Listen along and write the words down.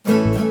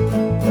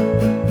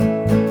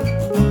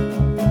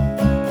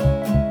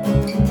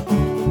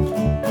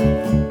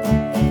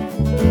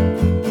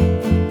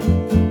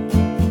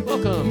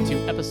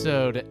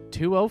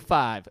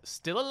205.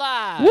 Still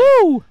alive.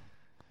 Woo!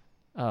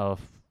 Oh.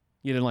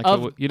 You didn't like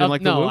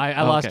the No, woo?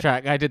 I lost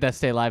track. I did that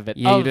Stay Live bit.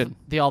 Yeah, you did.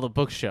 The All the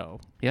Books show.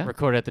 Yeah.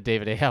 Recorded at the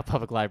David A. Howe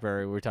Public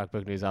Library. We talk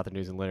book news, author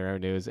news, and literary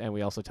news. And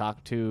we also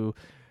talk to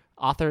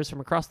authors from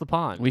across the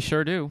pond. We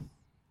sure do.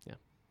 Yeah.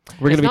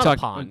 We're going to be It's not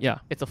a talking. pond. Yeah.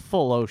 It's a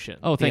full ocean.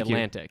 Oh, thank the you.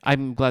 Atlantic.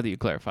 I'm glad that you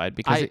clarified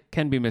because it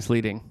can be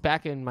misleading.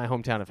 Back in my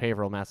hometown of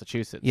Haverhill,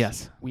 Massachusetts.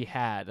 Yes. We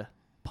had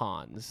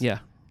ponds. Yeah.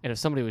 And if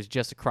somebody was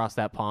just across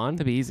that pond,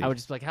 That'd be easy. I would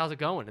just be like, "How's it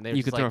going?" And they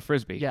You could throw a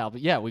frisbee.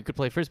 Yeah, we could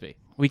play frisbee.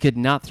 We could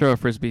not throw a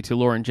frisbee to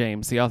Lauren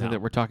James, the author No.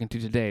 that we're talking to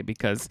today,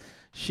 because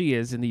she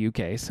is in the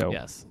UK. So,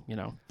 Yes.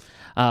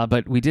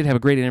 But we did have a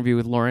great interview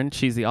with Lauren.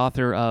 She's the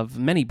author of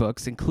many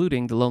books,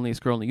 including The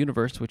Loneliest Girl in the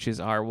Universe, which is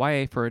our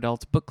YA for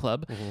Adults book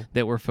club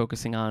that we're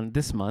focusing on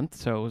this month.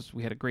 So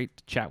we had a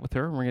great chat with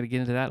her, and we're going to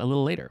get into that a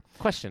little later.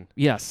 Question: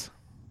 Yes.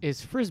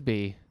 Is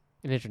frisbee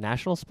an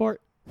international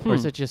sport, or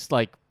is it just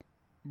like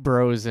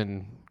bros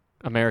in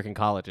American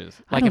colleges?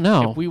 Like I don't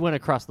know. If we went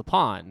across the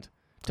pond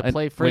to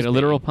play frisbee, Wait, a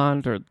literal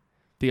pond or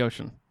the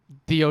ocean?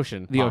 the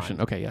ocean, The pond,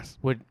 ocean. Okay, yes.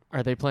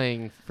 Are they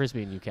playing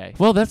frisbee in UK?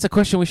 Well, that's a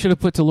question we should have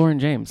put to Lauren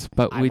James,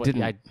 but we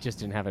didn't. I just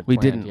didn't have it. We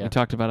planned didn't. yet. We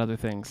talked about other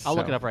things. I'll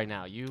look so. it up right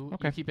now. You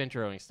keep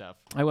introing stuff.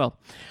 I will.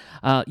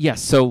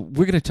 Yes, so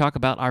we're going to talk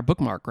about our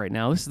bookmark right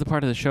now. This is the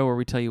part of the show where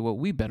we tell you what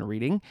we've been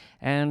reading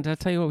and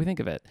tell you what we think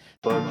of it.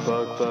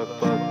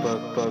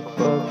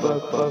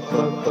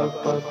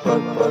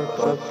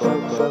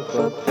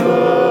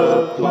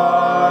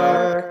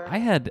 I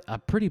had a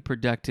pretty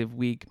productive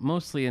week,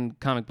 mostly in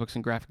comic books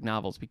and graphic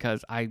novels,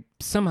 because I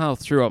somehow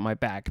threw out my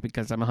back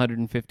because I'm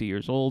 150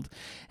 years old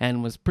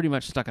and was pretty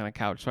much stuck on a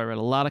couch. So I read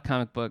a lot of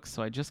comic books,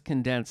 so I just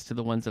condensed to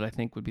the ones that I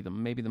think would be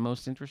maybe the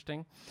most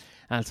interesting.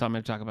 And so I'm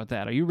going to talk about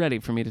that. Are you ready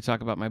for me to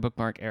talk about my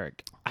bookmark,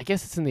 Eric? I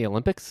guess it's in the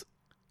Olympics.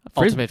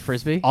 Ultimate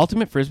Frisbee.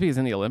 Ultimate Frisbee is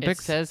in the Olympics?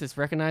 It says it's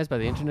recognized by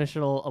the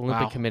International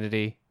Olympic Wow.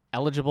 Committee,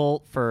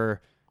 eligible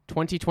for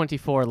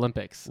 2024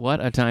 Olympics.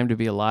 What a time to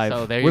be alive.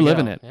 So there We're you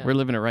living go. it. Yeah. We're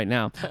living it right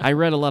now. I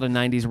read a lot of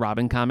 90s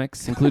Robin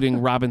comics,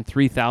 including Robin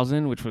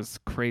 3000, which was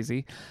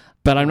crazy.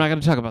 But I'm not going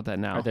to talk about that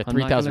now. Are there I'm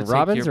not 3,000 gonna take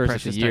Robins, your or is it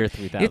precious the year time.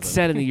 3000? It's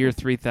set in the year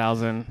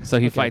 3000, so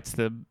he Okay. fights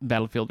the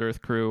Battlefield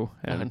Earth crew.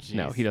 And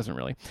no, jeez. he doesn't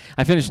really.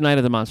 I finished Night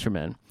of the Monster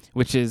Men,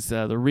 which is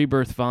the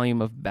rebirth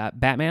volume of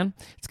Batman.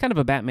 It's kind of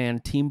a Batman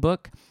team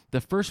book. The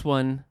first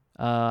one,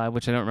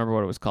 which I don't remember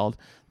what it was called,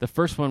 the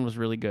first one was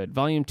really good.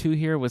 Volume 2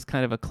 here was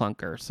kind of a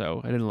clunker,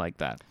 so I didn't like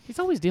that. He's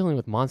always dealing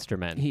with monster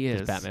men. He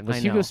this is. Batman. Was I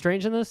Hugo know.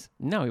 Strange in this?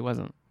 No, he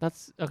wasn't.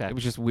 That's okay. It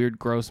was just weird,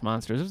 gross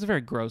monsters. It was a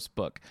very gross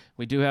book.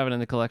 We do have it in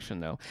the collection,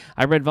 though.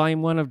 I read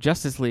Volume 1 of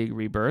Justice League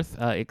Rebirth,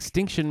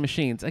 Extinction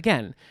Machines.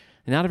 Again,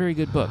 not a very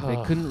good book.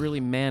 They couldn't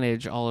really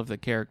manage all of the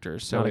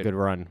characters, so Not a good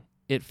run.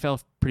 it fell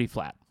pretty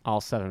flat.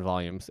 All 7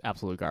 volumes.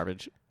 Absolute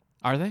garbage.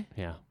 Are they?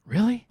 Yeah.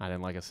 Really? I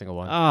didn't like a single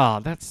one. Oh,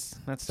 that's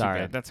Sorry.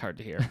 too bad. That's hard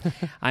to hear.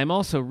 I'm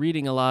also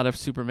reading a lot of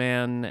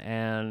Superman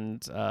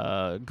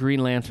and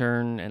Green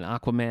Lantern and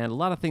Aquaman. A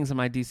lot of things in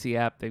my DC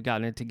app. They've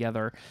gotten it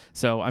together,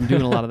 so I'm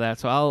doing a lot of that.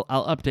 So I'll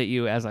update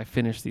you as I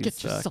finish these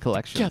Get yourself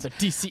collections. together,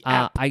 DC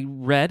app. I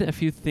read a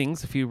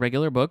few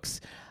regular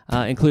books,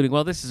 including,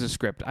 well, this is a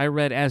script. I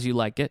read As You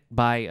Like It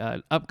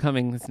by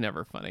upcoming, it's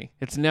never funny.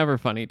 It's never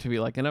funny to be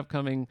like an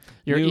upcoming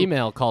Your new-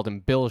 email called him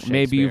Bill Shakespeare.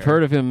 Maybe you've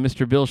heard of him,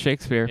 Mr. Bill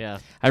Shakespeare. Yeah.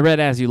 I read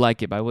As You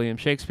Like It by William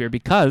Shakespeare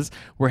because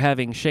we're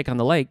having Shake on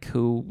the Lake,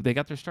 who they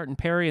got their start in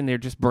Perry, and they're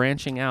just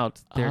branching out.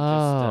 They're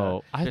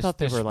I thought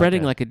they they're were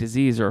spreading like like a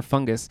disease or a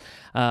fungus.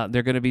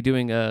 They're going to be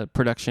doing a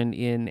production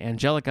in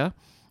Angelica.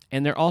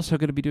 And they're also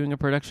going to be doing a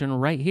production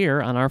right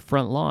here on our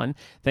front lawn,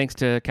 thanks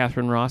to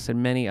Catherine Ross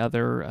and many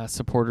other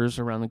supporters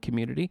around the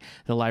community.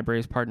 The library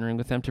is partnering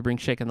with them to bring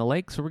Shake on the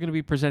Lake. So we're going to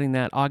be presenting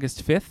that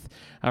August 5th,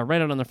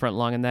 right out on the front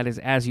lawn, and that is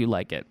As You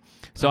Like It.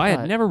 So I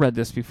had never read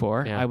this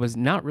before. Yeah. I was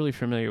not really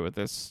familiar with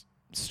this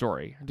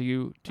story. Do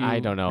you I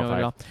don't know if it I-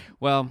 at all?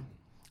 Well,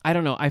 I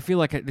don't know. I feel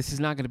like this is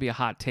not going to be a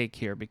hot take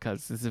here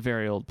because this is a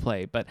very old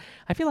play, but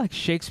I feel like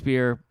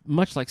Shakespeare,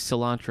 much like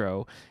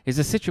cilantro, is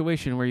a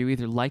situation where you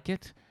either like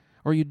it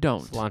or you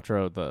don't.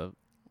 Cilantro, the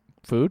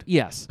food?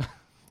 Yes.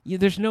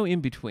 There's no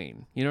in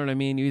between. You know what I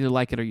mean? You either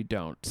like it or you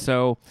don't.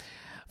 So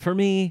for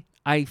me,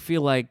 I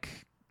feel like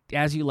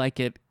As You Like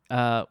It,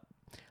 a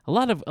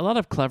lot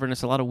of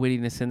cleverness, a lot of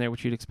wittiness in there,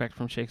 which you'd expect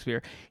from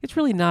Shakespeare. It's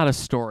really not a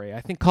story.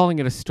 I think calling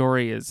it a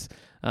story is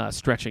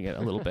stretching it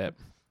a little bit.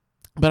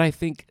 But I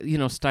think,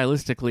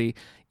 stylistically,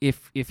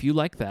 if you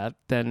like that,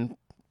 then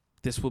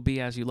this will be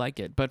As You Like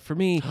It. But for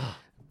me,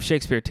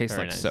 Shakespeare tastes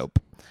Very like nice. soap.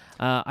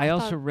 I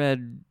also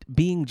read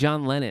Being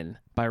John Lennon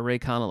by Ray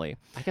Connolly.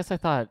 I guess I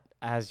thought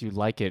As You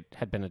Like It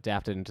had been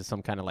adapted into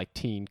some kind of like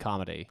teen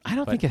comedy. I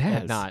don't but think it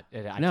has. Not.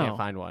 I No. can't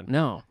find one.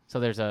 No. So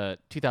there's a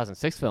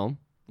 2006 film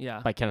Yeah.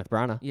 by Kenneth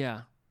Branagh.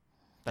 Yeah.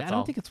 That's I don't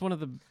all. think it's one of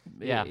the...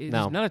 Yeah, There's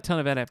no. not a ton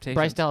of adaptations.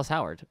 Bryce Dallas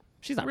Howard.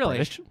 She's not Really?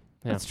 British.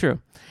 Yeah. That's true.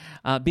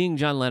 Being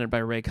John Lennon by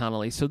Ray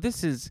Connolly. So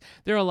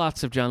there are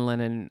lots of John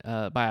Lennon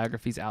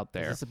biographies out Is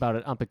there. this about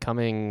an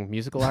up-and-coming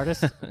musical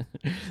artist?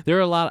 There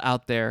are a lot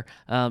out there.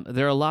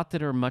 There are a lot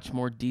that are much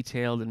more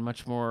detailed and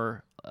much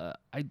more...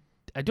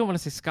 I don't want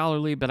to say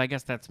scholarly, but I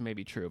guess that's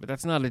maybe true. But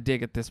that's not a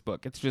dig at this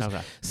book. It's just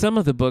Okay. some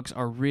of the books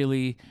are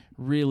really,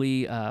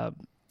 really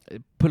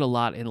put a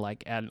lot in,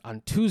 like,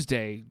 on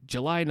Tuesday,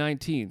 July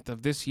 19th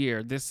of this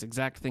year, this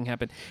exact thing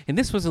happened. And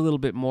this was a little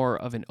bit more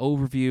of an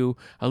overview,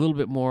 a little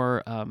bit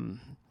more, kind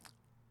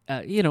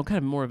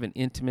of more of an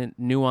intimate,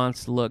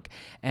 nuanced look.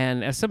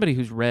 And as somebody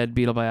who's read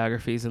Beatle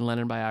biographies and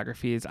Lennon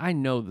biographies, I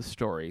know the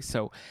story.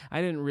 So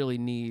I didn't really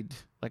need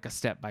like a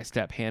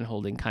step-by-step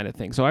hand-holding kind of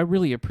thing. So I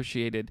really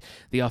appreciated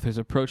the author's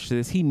approach to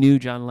this. He knew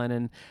John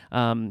Lennon.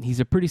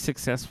 He's a pretty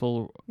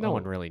successful... No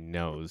one really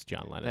knows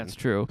John Lennon. That's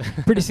true.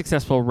 Pretty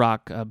successful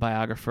rock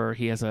biographer.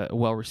 He has a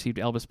well-received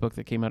Elvis book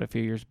that came out a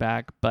few years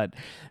back. But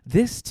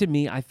this, to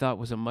me, I thought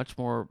was a much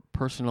more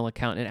personal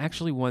account, and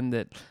actually one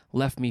that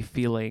left me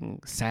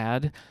feeling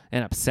sad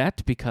and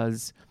upset,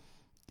 because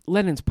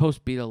Lennon's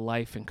post-Beatle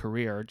life and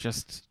career are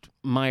just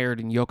mired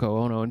in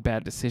Yoko Ono and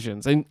bad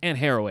decisions and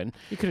heroin.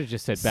 You could have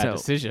just said bad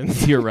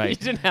decisions. You're right. You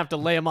didn't have to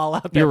lay them all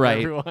out there You're for right.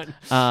 everyone.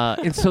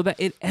 And so that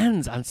it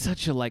ends on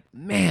such a, like,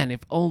 man, if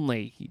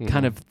only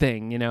kind of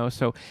thing,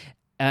 So,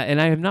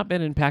 and I have not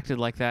been impacted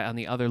like that on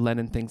the other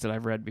Lennon things that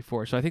I've read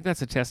before. So I think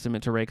that's a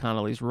testament to Ray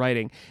Connolly's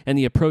writing and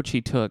the approach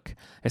he took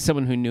as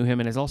someone who knew him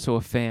and is also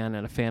a fan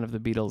and a fan of the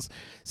Beatles.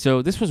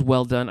 So this was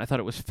well done. I thought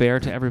it was fair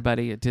to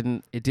everybody. It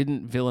didn't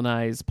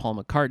villainize Paul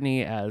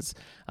McCartney as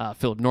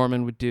Philip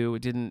Norman would do.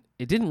 It didn't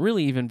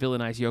really even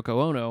villainize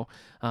Yoko Ono.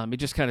 It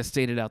just kind of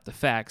stated out the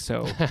facts.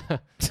 So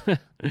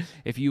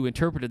if you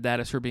interpreted that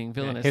as her being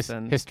villainous,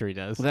 then history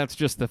does. Well, that's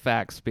just the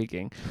facts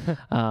speaking.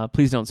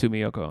 Please don't sue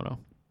me, Yoko Ono.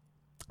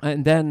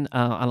 And then,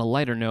 on a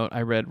lighter note,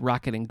 I read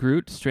Rocket and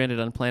Groot, Stranded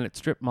on Planet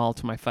Strip Mall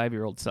to my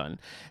 5-year-old son.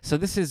 So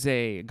this is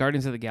a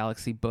Guardians of the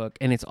Galaxy book,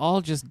 and it's all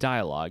just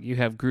dialogue. You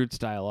have Groot's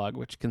dialogue,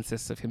 which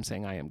consists of him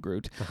saying, "I am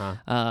Groot."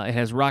 It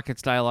has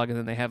Rocket's dialogue, and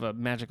then they have a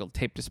magical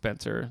tape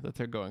dispenser that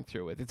they're going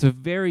through with. It's a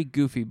very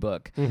goofy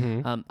book.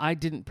 I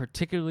didn't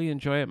particularly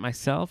enjoy it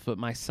myself, but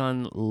my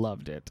son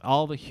loved it.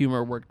 All the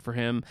humor worked for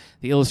him.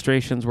 The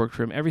illustrations worked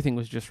for him. Everything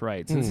was just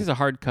right. So this is a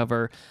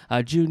hardcover,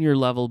 junior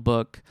level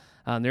book.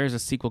 There is a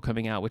sequel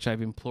coming out, which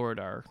I've implored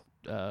our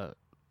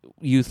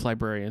youth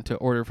librarian to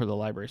order for the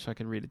library so I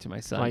can read it to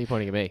my son. Why are you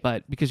pointing at me?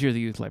 But because you're the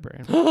youth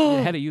librarian.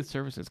 Head of Youth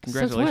Services.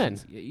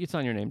 Congratulations. Since when? It's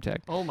on your name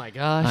tag. Oh my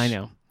gosh. I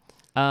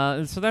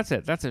know. So that's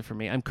it. That's it for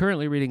me. I'm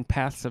currently reading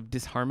Paths of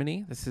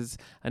Disharmony. This is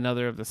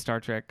another of the Star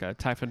Trek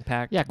Typhon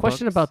Pact Yeah,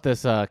 question books. about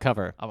this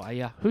cover. Oh,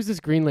 yeah. Who's this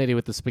green lady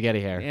with the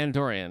spaghetti hair?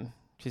 Andorian.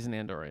 She's an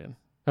Andorian.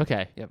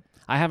 Okay. Yep.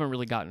 I haven't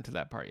really gotten to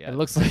that part yet. It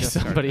looks I like just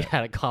started somebody it.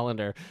 had a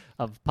colander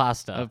of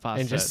pasta, Of pasta.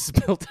 and just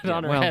spilled it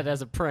on her well, head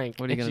as a prank.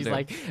 what are you and gonna she's do?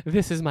 like,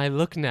 "This is my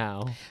look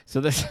now." So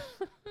this,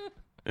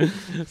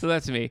 so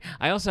that's me.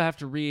 I also have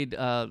to read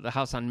The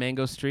House on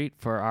Mango Street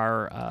for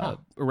our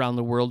Around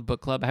the World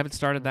book club. I haven't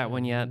started that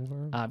one yet.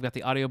 I've got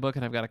the audiobook,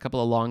 and I've got a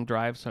couple of long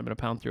drives, so I'm going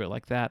to pound through it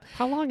like that.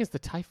 How long is the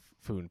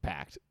Typhoon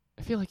Pact?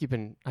 I feel like you've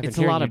been. It's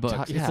a lot of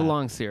books. It's a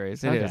long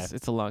series. It Okay. is.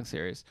 It's a long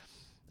series.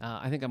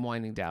 I think I'm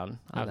winding down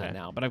on that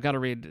now, but I've got to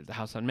read The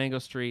House on Mango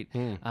Street.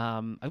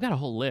 I've got a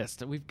whole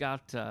list. We've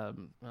got, I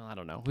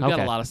don't know. We've got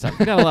a lot of stuff.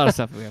 We've got a lot of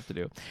stuff that we have to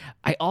do.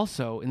 I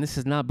also, and this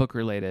is not book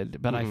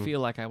related, but I feel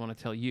like I want to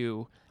tell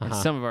you and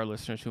some of our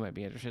listeners who might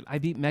be interested, I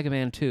beat Mega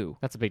Man 2.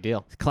 That's a big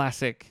deal.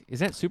 Classic. Is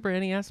that Super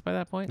NES by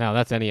that point? No,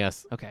 that's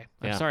NES. Okay.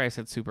 Yeah. I'm sorry I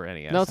said Super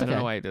NES. No, it's I don't okay.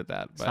 know why I did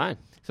that. It's fine.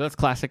 So that's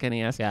classic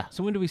NES. Yeah.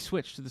 So when do we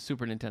switch to the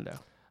Super Nintendo?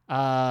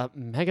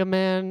 Mega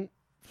Man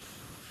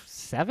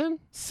 7?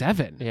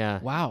 7? Yeah.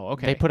 Wow.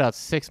 Okay. They put out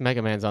 6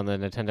 Mega Mans on the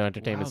Nintendo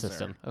Entertainment Wowzer.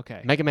 System.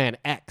 Okay. Mega Man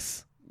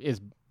X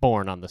is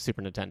born on the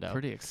Super Nintendo.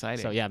 Pretty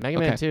exciting. So yeah, Mega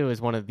Man 2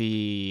 is one of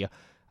the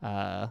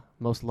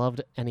most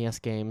loved NES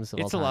games of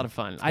all It's time. a lot of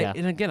fun. Yeah.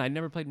 And again, I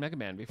never played Mega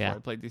Man before. Yeah. I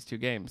played these 2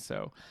 games,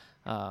 so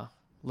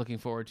looking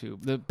forward to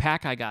the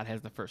pack I got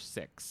has the first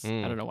 6. I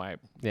don't know why.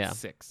 Yeah.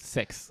 6.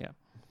 6. Yeah.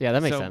 Yeah,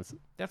 that makes So, sense.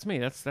 That's me.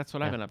 That's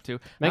what I've been up to.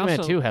 Mega Man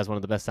also, 2 has one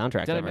of the best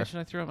soundtracks Did I ever. mention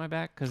I threw out my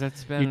back? Because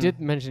that's been You did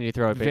mention you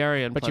throw it,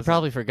 very but unpleasant. you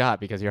probably forgot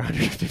because you're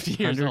 150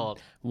 years 100 old.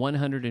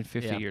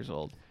 150 Yeah. years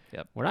old.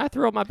 Yep. When I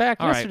threw up my back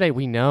All right. yesterday,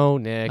 we know,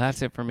 Nick.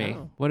 That's it for me.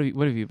 Oh. What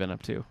have you been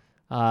up to?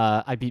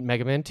 I beat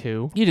Mega Man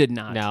 2. You did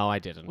not. No, I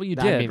didn't. Well, you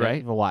I did, mean,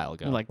 right? A while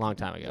ago, Like a long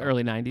time ago.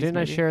 Early 90s. Didn't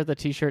I maybe? share the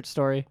T-shirt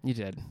story? You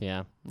did.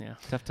 Yeah. Yeah.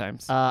 Tough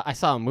times. I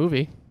saw a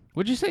movie,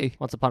 What'd you see?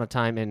 Once Upon a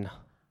Time in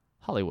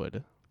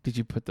Hollywood. Did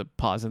you put the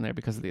pause in there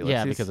because of the ellipses?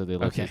 Yeah, because of the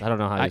ellipses. Okay. I don't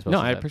know how you're supposed No,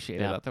 to I do that.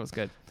 appreciated Yeah. that. That was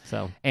good.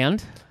 So,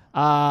 And?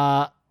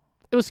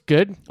 it was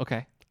good.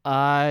 Okay.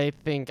 I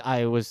think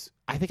I was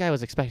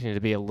expecting it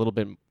to be a little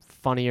bit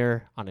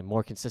funnier on a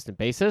more consistent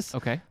basis,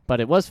 Okay. but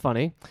it was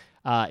funny.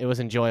 It was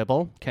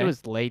enjoyable. Okay. It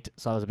was late,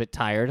 so I was a bit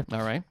tired.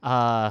 All right.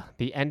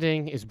 The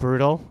ending is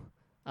brutal,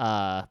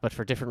 but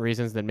for different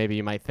reasons than maybe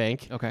you might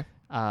think. Okay.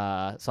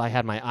 So I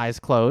had my eyes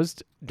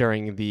closed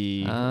during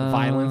the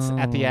violence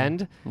at the Oh.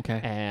 end,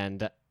 Okay.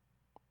 and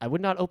I would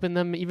not open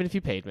them even if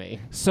you paid me.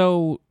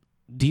 So,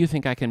 do you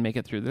think I can make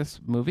it through this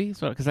movie?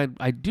 So, because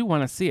I do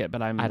want to see it,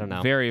 but I'm I don't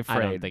know. very afraid.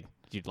 I don't think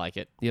you'd like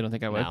it. You don't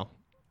think I would? No.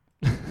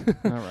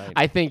 All right.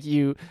 I think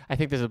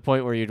there's a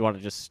point where you'd want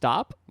to just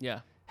stop, Yeah.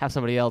 have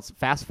somebody else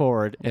fast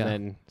forward and Yeah.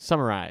 then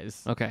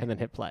summarize. Okay. And then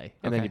hit play,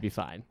 and then Okay. you'd be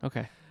fine.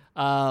 Okay.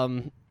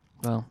 Um,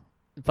 Well,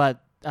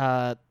 but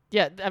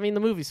yeah, I mean, the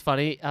movie's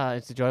funny.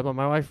 It's enjoyable.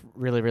 My wife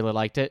really, really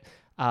liked it.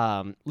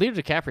 Leonardo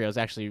DiCaprio is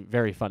actually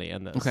very funny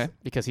in this. Okay.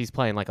 Because he's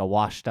playing like a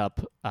washed-up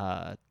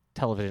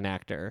television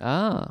actor.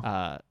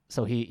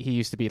 So he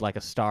used to be like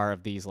a star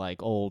of these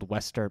like old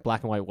Western,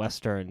 black and white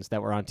Westerns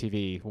that were on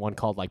TV. One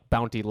called like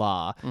Bounty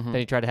Law. Mhm. Then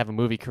he tried to have a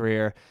movie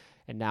career,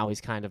 and now he's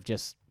kind of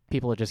just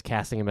people are just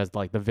casting him as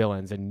like the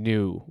villains in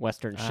new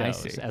Western I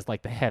shows see. as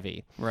like the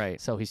heavy. right.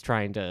 So he's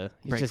trying to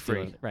he's Break just free.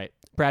 doing it, right.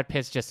 Brad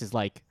Pitt's just his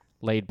like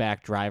laid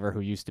back driver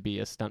who used to be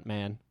a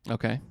stuntman.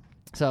 Okay.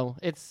 So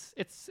it's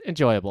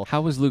enjoyable.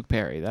 How was Luke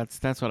Perry? That's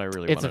what I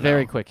really want It's to a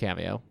very know. quick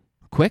cameo.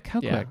 Quick?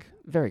 How Yeah, quick?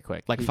 very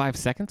quick. Like 5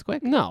 seconds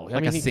quick? No, I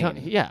Like mean, a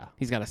scene. Yeah,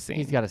 He's got a scene.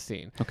 he's got a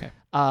scene. Okay.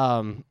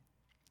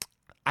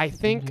 I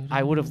think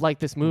I would have liked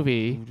this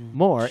movie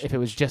more if it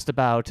was just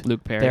about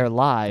Luke Perry. their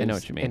lives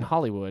what you mean. in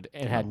Hollywood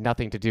and had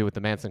nothing to do with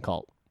the Manson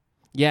cult.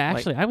 Yeah, like-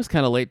 actually, I was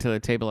kind of late to the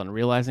table on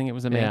realizing it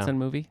was a Yeah. Manson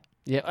movie.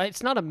 Yeah,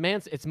 it's not a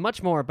Manson. It's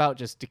much more about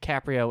just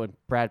DiCaprio and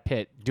Brad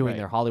Pitt doing Right.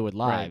 their Hollywood Right.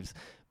 lives,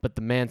 but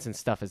the Manson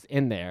stuff is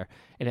in there,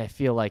 and I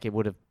feel like it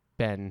would have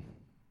been.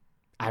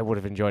 I would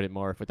have enjoyed it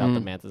more without the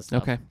Manson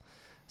stuff. Okay.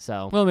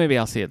 So Well, maybe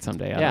I'll see it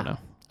someday. I Yeah. don't know.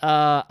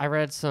 I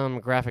read some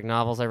graphic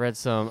novels. I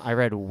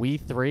read We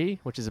 3,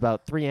 which is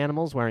about 3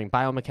 animals wearing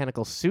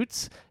biomechanical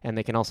suits, and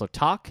they can also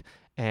talk.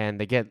 And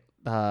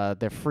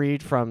they're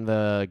freed from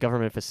the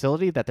government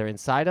facility that they're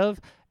inside of,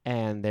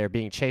 and they're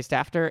being chased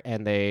after,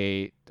 and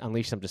they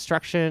unleash some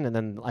destruction. And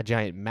then a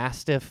giant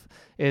mastiff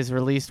is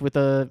released with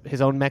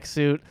his own mech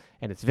suit,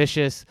 and it's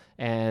vicious,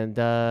 and it's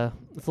a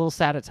little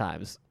sad at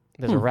times.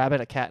 There's a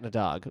rabbit, a cat, and a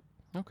dog.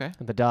 Okay.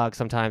 And the dog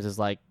sometimes is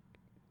like,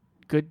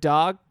 good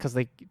dog, because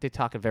they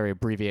talk in very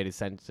abbreviated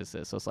sentences.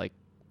 So it's like,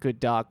 good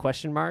dog,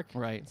 question mark.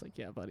 Right. It's like,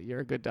 yeah, buddy, you're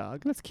a good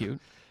dog. That's cute.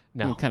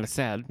 No, Kind of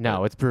sad.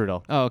 no, it's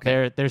brutal. Oh,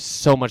 okay. There's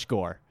so much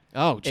gore.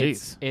 Oh,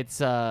 jeez.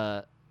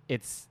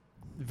 It's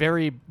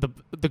very,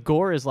 the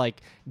gore is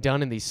like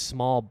done in these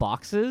small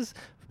boxes,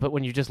 but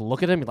when you just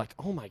look at them, you're like,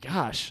 oh my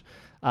gosh.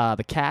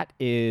 The cat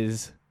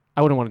is,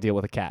 I wouldn't want to deal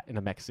with a cat in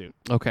a mech suit.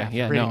 Okay. after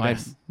Yeah. reading No.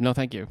 this. No.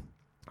 Thank you.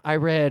 I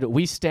read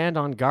We Stand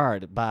on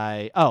Guard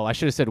by, I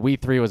should have said We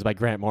 3 was by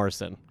Grant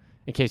Morrison,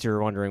 in case you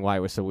were wondering why it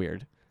was so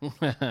weird.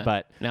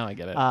 But Now I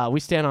get it. We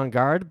Stand on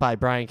Guard by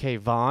Brian K.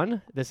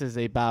 Vaughan. This is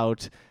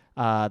about,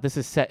 this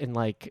is set in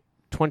like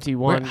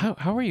 21.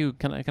 How are you?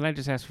 Can I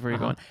just ask before you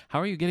go Uh-huh. on? How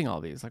are you getting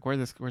all these? Like, where's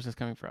this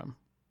coming from?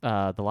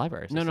 The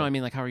library. No. I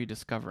mean, like, how are you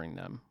discovering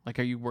them? Like,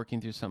 are you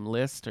working through some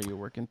list? Are you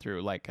working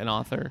through like an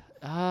author?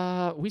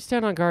 We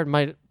Stand on Guard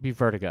might be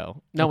Vertigo.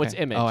 No, Okay. it's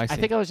Image. Oh, I I see.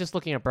 think I was just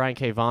looking at Brian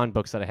K. Vaughan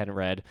books that I hadn't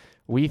read.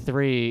 We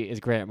 3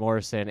 is Grant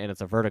Morrison, and it's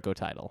a Vertigo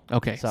title.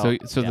 Okay. So yeah.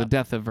 the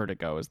Death of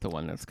Vertigo is the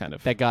one that's kind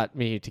of That got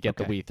me to get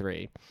the Okay. We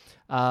 3.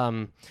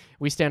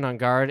 We Stand on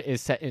Guard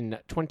is set in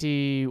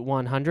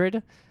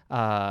 2100.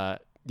 The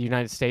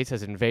United States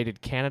has invaded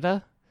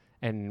Canada,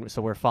 and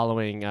so we're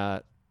following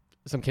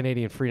some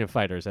Canadian freedom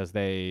fighters as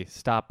they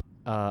stop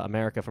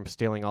America from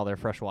stealing all their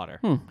fresh water.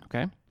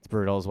 Okay. It's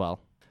brutal as well.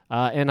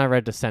 And I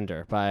read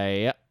Descender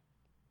by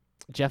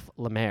Jeff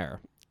Lemire.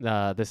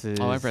 This is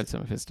I've read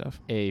some of his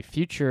stuff. a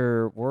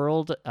future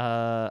world,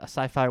 a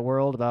sci-fi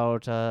world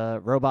about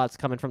robots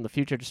coming from the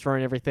future,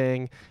 destroying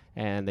everything,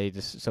 and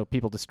so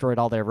people destroyed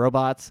all their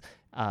robots.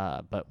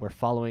 But we're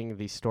following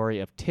the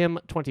story of Tim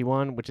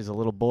 21, which is a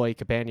little boy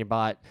companion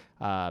bot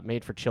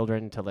made for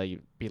children to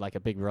be like a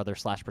big brother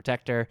 /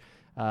 protector,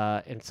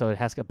 and so it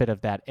has a bit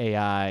of that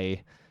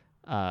AI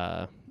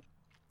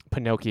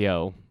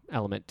Pinocchio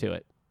element to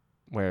it,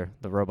 where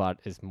the robot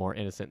is more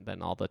innocent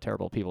than all the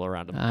terrible people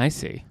around him. I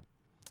see.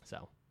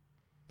 So,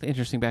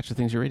 Interesting batch of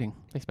things you're reading.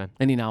 thanks, man.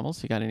 Any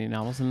novels? You got any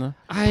novels in the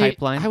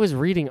pipeline? I was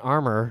reading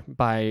Armor.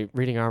 By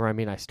reading Armor, I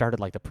mean I started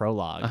like the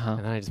prologue, Uh-huh.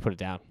 and then I just put it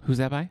down. Who's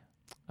that by?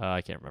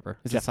 I can't remember.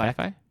 Is Jeff it sci-fi?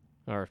 Beck?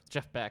 Or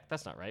Jeff Beck?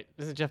 That's not right.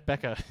 Isn't Jeff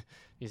Beck a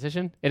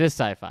musician? It is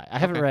sci-fi. I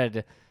haven't Okay.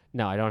 read.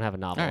 No, I don't have a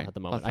novel All right. at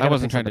the moment. I gotta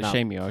wasn't pick trying to something up.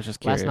 shame you. I was just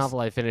curious. Last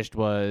novel I finished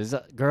was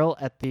Girl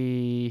at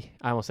the.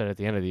 I almost said at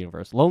the end of the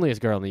universe.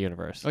 Loneliest Girl in the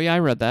Universe. Oh yeah, I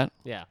read that.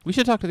 Yeah. We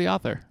should talk to the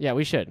author. Yeah,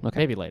 we should. Okay.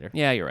 Maybe later.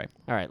 Yeah, you're right.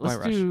 All right, Why let's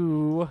rush?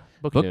 do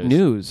book Book news.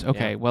 news.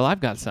 Okay. Yeah. Well, I've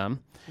got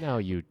some. No,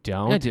 you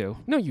don't. I do.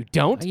 No, you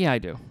don't. Yeah, I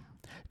do.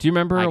 Do you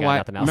remember I a got while?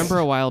 nothing else. Remember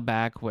a while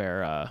back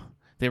where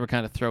they were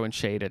kind of throwing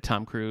shade at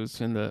Tom Cruise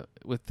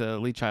with the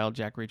Lee Child,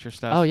 Jack Reacher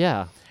stuff? Oh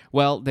yeah.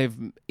 Well, they've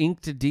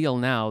inked a deal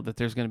now that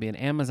there's going to be an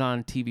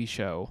Amazon TV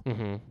show,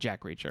 Mm-hmm.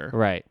 Jack Reacher,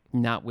 Right.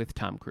 not with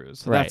Tom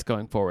Cruise. So Right. that's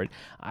going forward.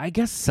 I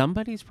guess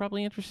somebody's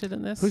probably interested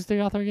in this. Who's the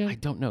author again? I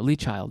don't know. Lee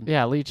Child.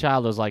 Yeah, Lee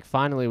Child was like,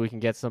 finally we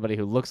can get somebody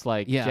who looks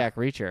like Yeah. Jack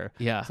Reacher.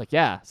 Yeah. It's like,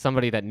 yeah,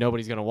 somebody that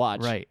nobody's gonna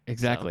watch. Right,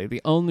 exactly. The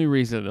only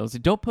reason those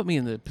don't put me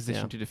in the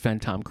position Yeah. to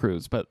defend Tom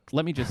Cruise, but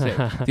let me just say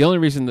the only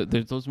reason that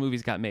those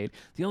movies got made,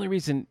 the only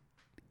reason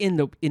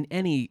in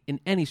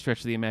any stretch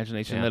of the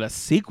imagination Yeah. that a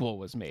sequel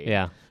was made.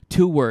 Yeah.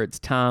 2 words,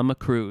 Tom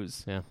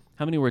Cruise. Yeah.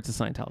 How many words is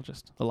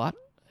Scientologist? A lot?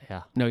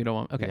 Yeah. No, you don't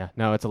want. Okay. Yeah.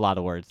 No, it's a lot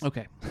of words.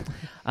 Okay.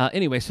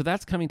 Anyway, so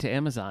that's coming to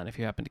Amazon if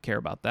you happen to care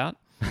about that.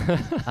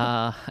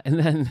 And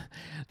then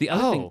the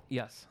other thing. Oh.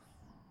 Yes.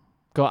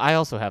 Go. I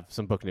also have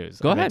some book news.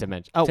 Go I meant ahead. to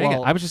mention. Oh, Take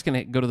well. it. I was just going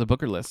to go to the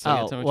Booker list. So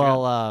yeah, tell me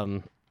what you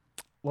got.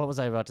 What was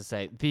I about to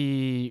say?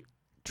 The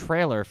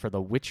trailer for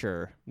the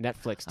Witcher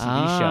Netflix TV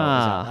show. Is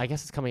out. I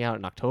guess it's coming out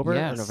in October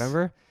Yes. or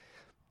November.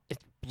 It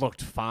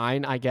looked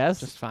fine, I guess.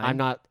 Just fine. I'm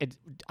not.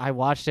 I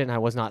watched it and I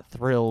was not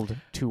thrilled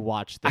to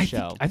watch the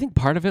show. I think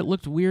part of it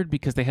looked weird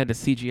because they had to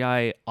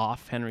CGI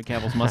off Henry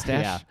Cavill's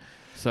mustache. Yeah.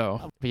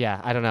 So But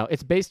yeah, I don't know.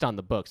 It's based on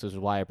the books, which is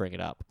why I bring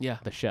it up. yeah.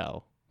 The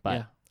show, but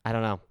Yeah. I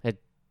don't know. It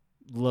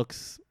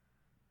looks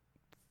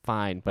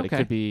fine, but Okay. it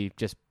could be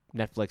just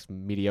Netflix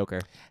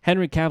mediocre.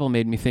 Henry Cavill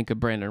made me think of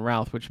Brandon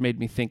Routh, which made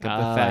me think of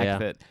the fact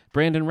that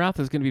Brandon Routh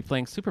is going to be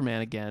playing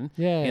Superman again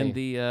in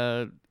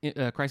the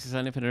Crisis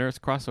on Infinite Earths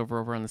crossover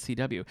over on the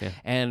CW. Yeah.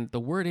 And the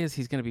word is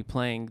he's going to be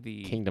playing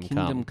the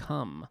Kingdom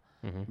Come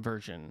Mm-hmm.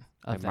 version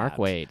By of Mark that.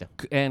 Wade.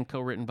 And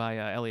co-written by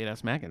Elliot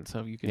S. Mackin.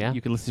 So you can Yeah. you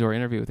can listen to our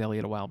interview with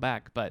Elliot a while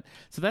back. But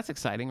so that's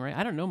exciting, right?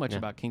 I don't know much Yeah.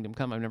 about Kingdom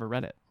Come. I've never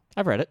read it.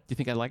 I've read it. Do you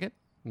think I'd like it?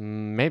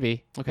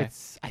 Maybe. Okay.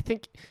 I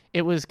think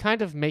it was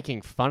kind of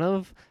making fun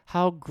of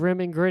how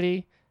grim and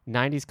gritty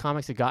 90s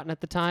comics had gotten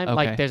at the time. Okay.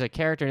 Like, there's a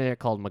character in there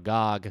called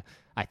Magog,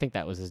 I think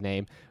that was his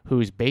name,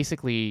 who's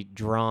basically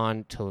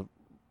drawn to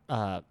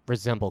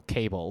resemble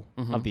Cable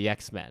of the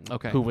X-Men,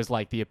 Okay. who was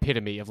like the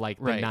epitome of like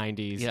Right. the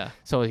 90s. Yeah.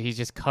 So he's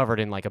just covered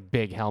in like a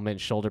big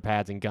helmet, shoulder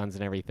pads, and guns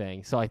and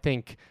everything. So I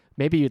think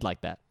maybe you'd like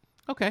that.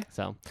 Okay.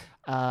 So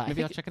I Maybe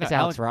think I'll check it it's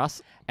out. Alex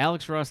Ross.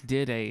 Alex Ross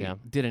did Yeah.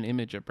 an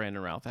image of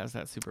Brandon Routh as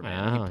that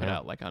Superman. Oh, He put yeah.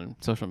 out like on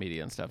social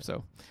media and stuff.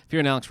 So if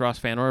you're an Alex Ross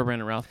fan or a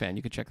Brandon Routh fan,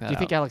 you could check that Do you out.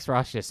 think Alex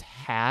Ross just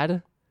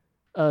had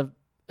a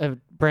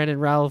Brandon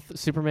Routh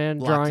Superman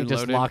Locked drawing and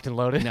just loaded? locked and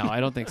loaded? No, I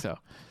don't think so.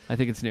 I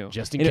think it's new.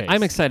 Just in And case.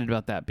 I'm excited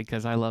about that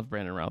because I love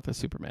Brandon Routh as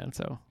Superman,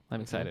 so I'm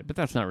excited. But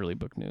that's not really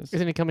book news.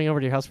 Isn't he coming over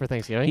to your house for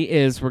Thanksgiving? He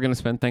is. We're going to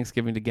spend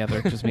Thanksgiving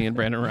together, just me and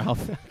Brandon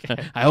Routh.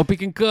 I hope he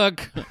can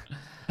cook.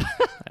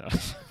 I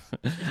don't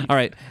All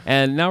right,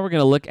 and now we're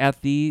going to look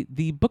at the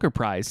Booker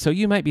Prize. So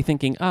you might be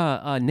thinking,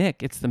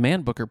 Nick, it's the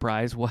Man Booker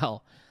Prize.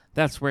 Well,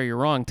 that's where you're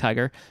wrong,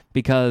 Tiger,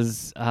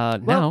 because now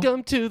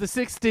Welcome to the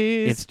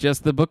 60s. it's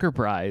just the Booker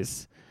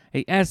Prize.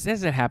 As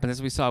it happens,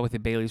 as we saw with the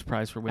Bailey's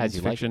Prize for Women's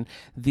you like Fiction,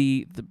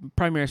 the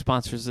primary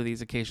sponsors of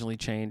these occasionally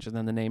change, and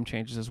then the name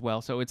changes as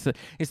well. So it's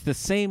the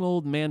same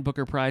old Man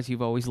Booker Prize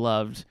you've always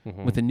loved,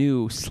 with a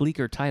new,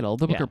 sleeker title,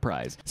 the Booker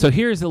Prize. So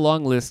here's the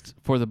long list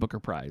for the Booker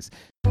Prize.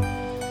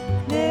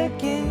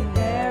 Nick and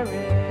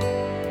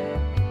Eric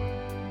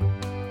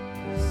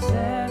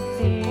present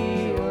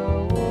the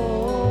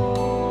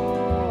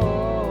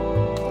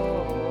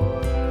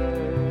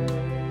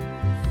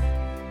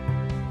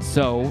awards.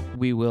 So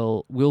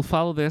we'll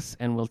follow this,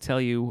 and we'll tell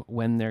you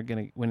when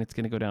it's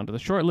gonna go down to the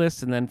short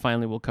list, and then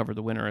finally we'll cover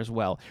the winner as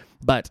well.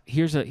 But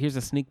here's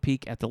a sneak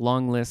peek at the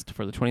long list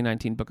for the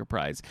 2019 Booker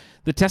Prize: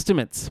 The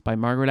Testaments by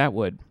Margaret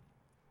Atwood,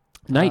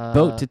 Night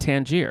Boat to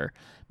Tangier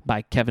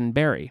by Kevin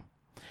Barry,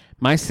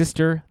 My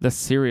Sister, the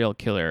Serial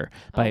Killer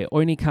by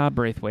Oinika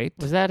Braithwaite.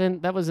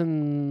 that was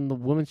in the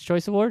Women's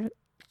Choice Award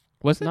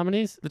Was it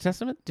nominees? The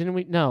Testament? Didn't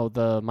we? No,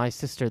 the My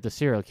Sister, the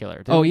Serial Killer.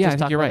 Didn't Oh we yeah, I just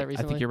think talk you're about right. that I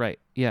think recently? you're right.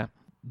 Yeah.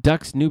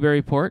 Ducks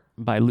Newburyport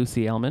by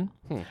Lucy Ellman.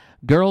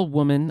 Girl,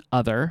 Woman,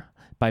 Other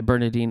by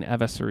Bernadine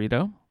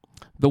Avesarito.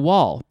 The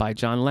Wall by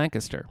John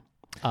Lancaster.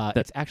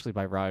 It's actually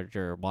by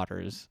Roger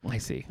Waters. I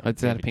see. It's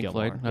that a David Pink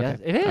Gilmour. Floyd? Yes,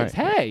 Okay. it is. All right.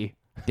 Hey,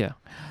 Yeah.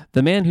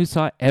 The Man Who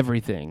Saw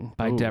Everything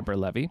by Ooh. Deborah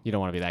Levy. you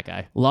don't want to be that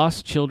guy.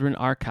 Lost Children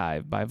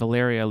Archive by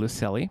Valeria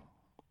Lucelli.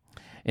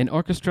 An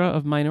Orchestra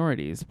of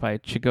Minorities by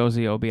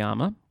Chigozie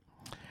Obiama.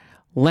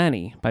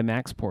 Lanny by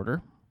Max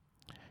Porter.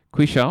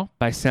 Quisha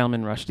by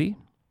Salman Rushdie.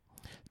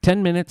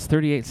 10 Minutes,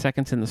 38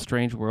 Seconds in the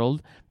Strange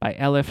World by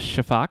Elif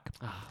Shafak.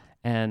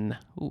 And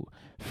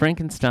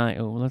Frankenstein,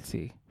 let's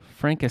see.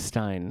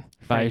 Frankenstein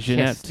by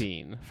Jeanette.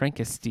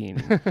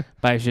 Frankenstein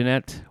by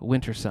Jeanette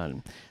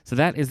Winterson. So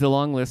that is the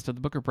long list of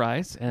the Booker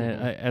Prize.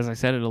 And as I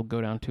said, it'll go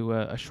down to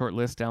a short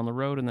list down the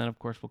road. And then, of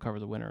course, we'll cover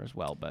the winner as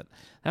well. But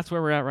that's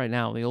where we're at right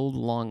now, the old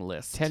long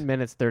list. 10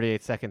 minutes,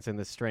 38 seconds in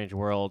this strange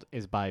world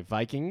is by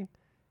Viking.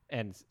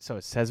 And so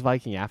it says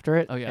Viking after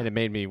it. Oh, yeah. And it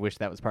made me wish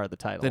that was part of the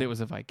title. That it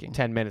was a Viking.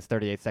 10 minutes,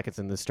 38 seconds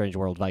in this strange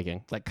world,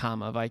 Viking. Like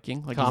comma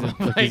Viking. Like Comma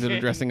he's Viking.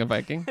 addressing a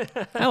Viking.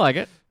 I like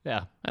it.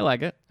 Yeah. I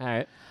like it. All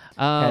right.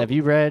 Uh, Have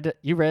you read,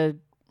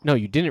 no,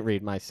 you didn't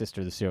read My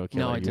Sister, the Serial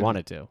Killer. I You didn't.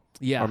 wanted to.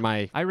 Yeah. Or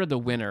my, I read the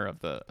winner of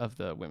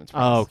the Women's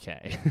Prize.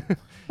 okay.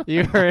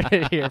 You heard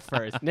it here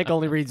first. Nick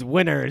only reads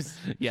winners.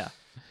 Yeah.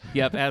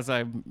 Yep, as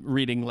I'm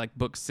reading like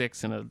book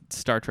 6 in a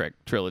Star Trek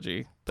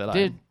trilogy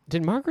that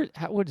Did Margaret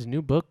Atwood's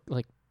new book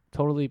like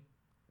totally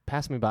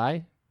pass me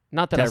by?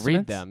 Not that I read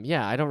Testaments? them.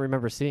 Yeah, I don't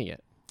remember seeing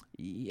it.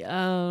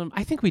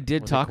 I think we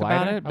did Was it talk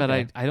about quieter? it, but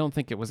Okay. I don't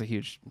think it was a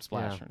huge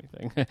splash Yeah. or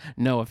anything.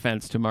 No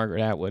offense to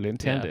Margaret Atwood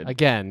intended.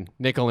 Again,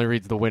 Nick only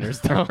reads the winners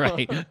though.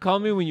 Right. Call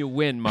me when you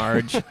win,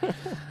 Marge.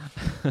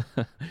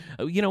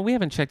 We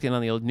haven't checked in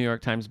on the old New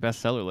York Times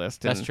bestseller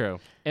list. That's and true.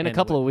 in a And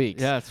couple of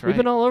weeks. Yeah, that's right. We've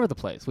been all over the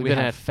place. We've We been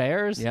have. at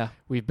fairs. Yeah.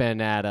 We've been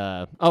at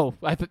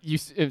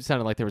it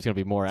sounded like there was going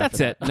to be more. That's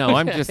after it. that. No,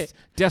 I'm Okay. just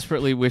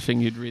desperately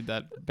wishing you'd read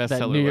that bestseller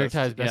that New York list.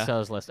 Times Yeah.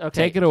 bestsellers list. Okay,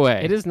 Take it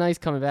away. It is nice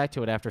coming back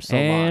to it after so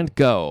long and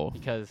go.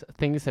 because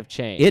things have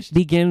changed. It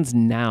begins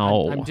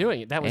now. I'm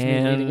doing it. That was me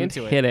and leading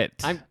into hit it.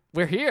 it.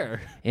 We're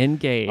here.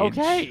 Engage.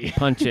 Okay.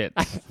 Punch it.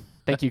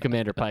 Thank you,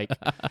 Commander Pike.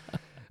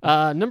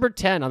 Number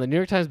 10 on the New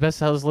York Times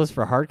bestsellers list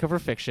for hardcover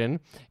fiction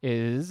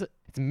is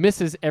it's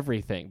Mrs.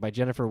 Everything by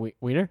Jennifer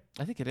Weiner.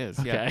 I think it is.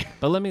 Yeah. Okay.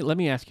 But let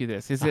me ask you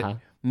this: Is Uh-huh. it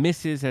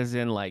misses as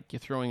in like you're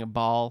throwing a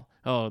ball?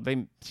 Oh,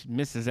 she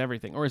misses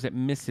everything, or is it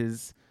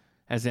misses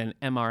as in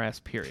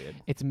MRS period?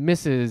 It's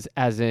Mrs.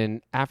 as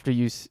in after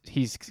he's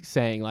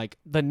saying like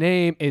the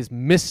name is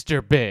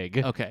Mr. Big.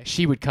 Okay.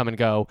 She would come and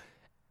go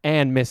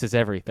and Mrs.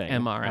 Everything.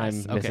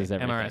 MRS. I'm Okay, Mrs.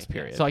 Everything. MRS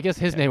period. So I guess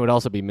his name would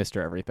also be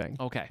Mr. Everything.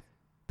 Okay.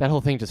 That whole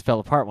thing just fell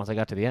apart once I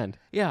got to the end.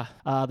 Yeah.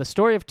 The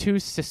story of two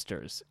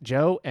sisters,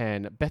 Joe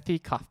and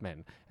Bethy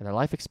Kaufman, and their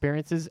life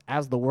experiences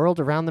as the world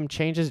around them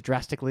changes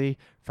drastically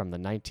from the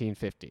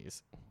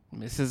 1950s.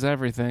 Misses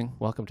everything.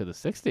 Welcome to the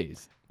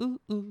 60s. Ooh,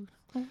 ooh.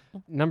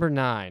 Number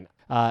 9.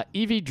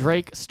 Evie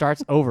Drake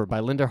Starts Over by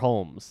Linda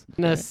Holmes.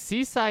 In a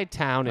seaside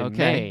town in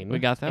Okay, Maine, we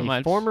got that a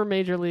much. former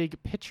Major League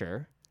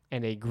pitcher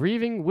and a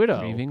grieving widow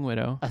Grieving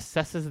widow.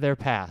 assesses their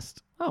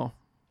past. Oh,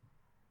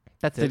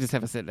 That's they it. just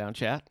have a sit down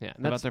chat. Yeah,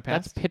 about their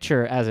that's past.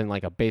 pitcher as in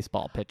like a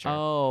baseball pitcher.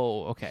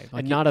 Oh, okay.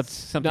 And not a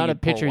something not a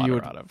you'd pour pitcher you water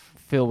would out of.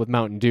 fill with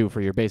Mountain Dew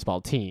for your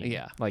baseball team.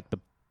 Yeah. Like the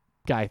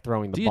guy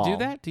throwing the Do you ball. do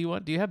that? Do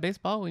you have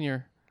baseball when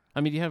you're?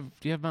 I mean,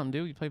 do you have Mountain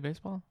Dew? You play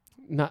baseball?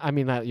 No, I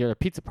mean you're a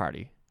pizza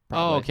party. Oh,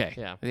 probably. okay.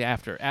 Yeah. The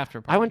after.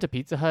 I went to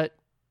Pizza Hut.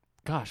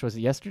 Gosh, was it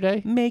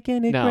yesterday?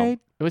 Making it No, great.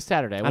 it was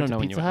Saturday. I I went don't to know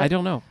when Pizza you. Hut. I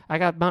don't know. I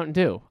got Mountain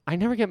Dew. I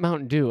never get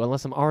Mountain Dew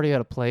unless I'm already at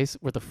a place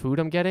where the food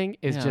I'm getting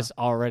is Yeah. just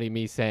already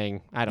me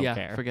saying I don't Yeah,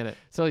 care. forget it.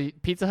 So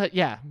Pizza Hut,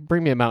 yeah,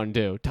 bring me a Mountain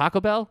Dew. Taco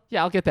Bell,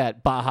 yeah, I'll get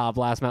that Baja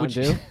Blast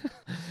Mountain Dew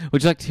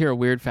Would you like to hear a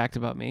weird fact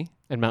about me?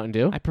 and Mountain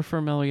Dew. I prefer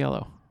Mellow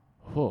Yellow.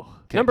 Whew.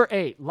 Number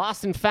 8,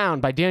 Lost and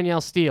Found by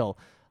Danielle Steele.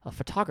 A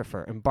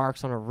photographer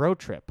embarks on a road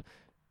trip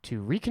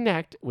to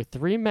reconnect with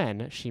 3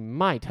 men she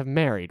might have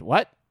married.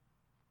 What?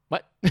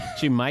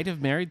 She might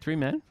have married 3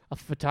 men. A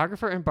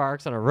photographer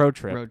embarks on a road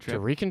trip, Road to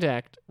trip.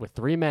 reconnect with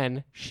 3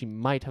 men she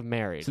might have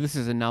married. So this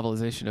is a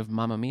novelization of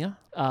Mamma Mia.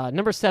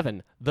 Number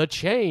 7, The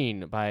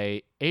Chain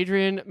by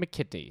Adrian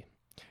McKitney.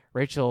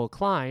 Rachel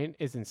Klein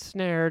is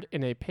ensnared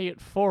in a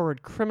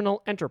pay-it-forward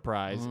criminal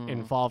enterprise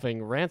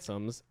involving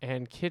ransoms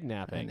and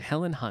kidnapping. And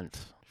Helen Hunt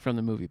from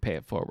the movie Pay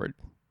It Forward.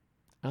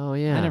 Oh,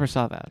 yeah. I never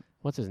saw that.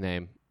 What's his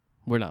name?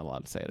 We're not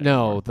allowed to say it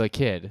No, anymore. the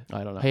kid.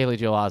 I don't know. Haley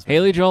Joel Osment.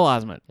 Haley Joel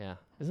Osment. Yeah.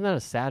 Isn't that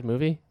a sad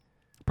movie?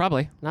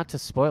 Probably. Not to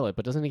spoil it,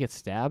 but doesn't he get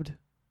stabbed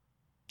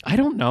I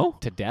don't know.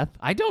 to death?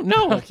 I don't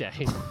know.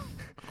 Okay.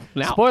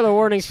 Now, Spoiler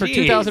warnings for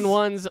Jeez.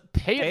 2001's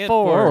Pay It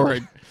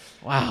Forward.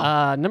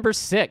 Wow. Number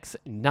 6,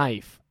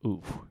 Knife.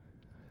 Ooh.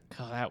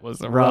 God, that was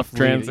a rough lead-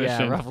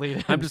 transition. Yeah, rough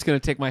lead. I'm just going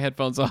to take my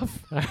headphones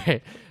off. All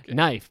right.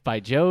 Knife by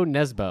Joe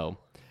Nesbo.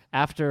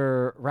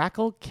 After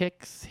Rackle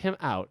kicks him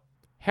out,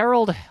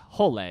 Harold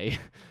Holle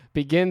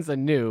begins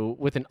anew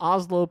with an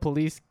Oslo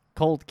police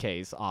cold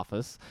case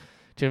office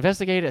to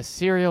investigate a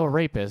serial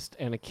rapist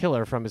and a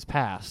killer from his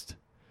past.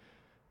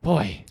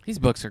 Boy, These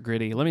books are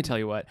gritty. Let me tell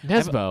you what.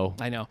 Nesbo.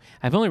 I know.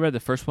 I've only read the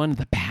first one,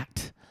 The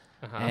Bat,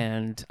 Uh-huh.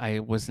 and I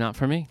was not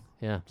for me.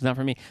 Yeah. It's not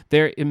for me.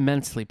 They're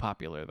immensely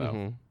popular, though.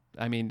 Mhm.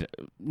 I mean,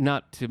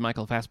 not to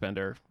Michael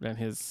Fassbender and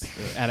his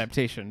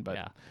adaptation, but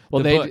Yeah.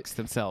 Well, the they books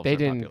themselves they are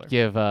didn't popular.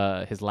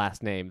 give his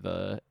last name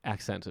the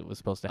accent it was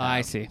supposed to have.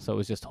 I see. So it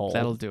was just whole.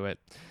 That'll do it.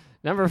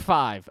 Number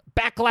 5,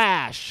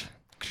 Backlash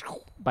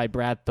by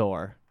Brad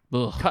Thor.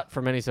 Ugh. Cut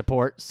from any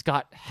support,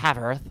 Scott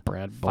Haverth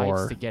Brad fights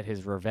Bohr. to get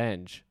his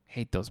revenge.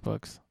 Hate those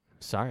books.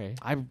 Sorry.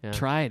 I've Yeah.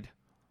 tried.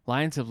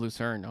 Lions of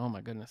Lucerne. Oh, my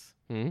goodness.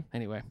 Hmm?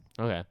 Anyway.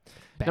 Okay.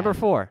 Bad. Number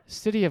 4,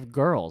 City of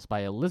Girls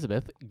by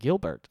Elizabeth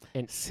Gilbert.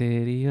 An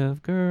City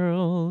of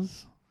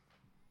Girls.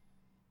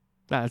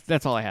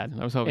 That's all I had.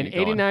 I was hoping An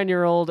you'd go on.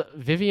 89-year-old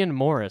Vivian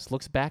Morris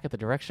looks back at the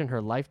direction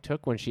her life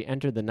took when she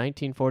entered the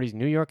 1940s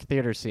New York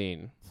theater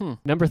scene.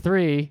 Number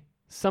 3,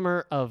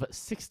 Summer of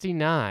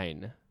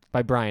 '69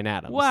 by Bryan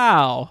Adams.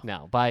 Wow.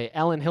 No, by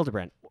Ellen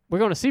Hildebrand. We're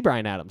going to see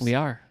Bryan Adams. We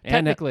are. And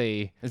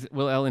Technically,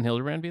 will Ellen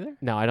Hildebrand be there?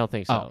 no, I don't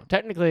think so. Oh.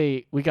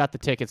 Technically, we got the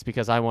tickets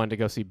because I wanted to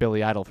go see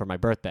Billy Idol for my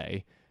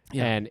birthday.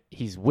 Yeah. And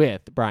he's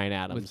with Bryan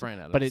Adams. With Bryan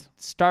Adams. But it's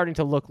starting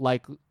to look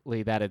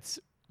likely that it's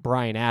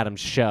Bryan Adams'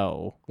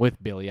 show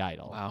with Billy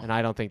Idol. Wow. And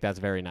I don't think that's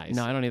very nice.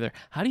 No, I don't either.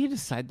 How do you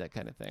decide that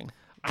kind of thing?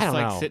 I don't Just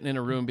like know. sitting in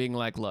a room being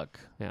like, look.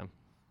 Yeah.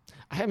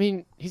 I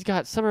mean, he's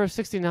got Summer of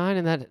 '69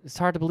 and that It's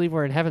Hard to Believe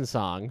We're in Heaven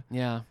song.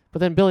 Yeah. But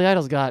then Billy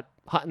Idol's got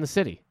Hot in the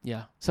City.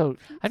 Yeah. So,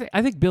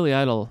 I think Billy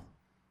Idol,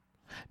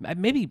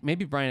 maybe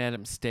Bryan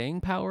Adams' staying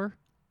power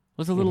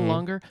was a little Mhm.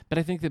 longer, but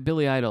I think that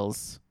Billy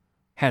Idol's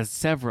has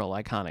several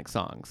iconic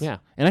songs. Yeah.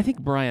 And I think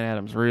Bryan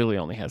Adams really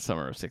only has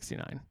Summer of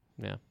 '69.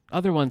 yeah.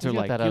 Other ones are He's got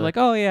like, that you're other- like,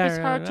 oh yeah. It's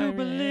hard to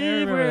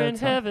believe we're in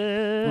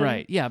heaven.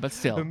 Right. Yeah, but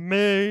still.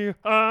 Me,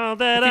 all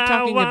that If you're I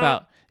talking want.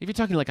 about if you're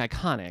talking like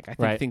iconic, I think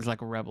Right. things like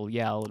Rebel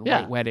Yell and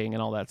Yeah. White Wedding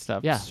and all that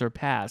stuff Yeah.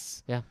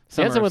 surpass. Yeah.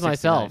 Summer Dancing of with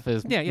Myself 69.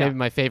 is Yeah, yeah. maybe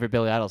my favorite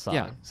Billy Idol song.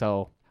 Yeah.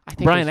 So I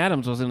think Brian there's-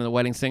 Adams wasn't the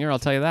wedding singer, I'll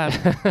tell you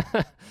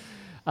that.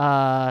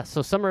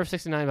 So Summer of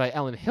 '69 by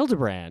Ellen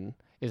Hildebrand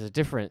is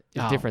different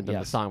than the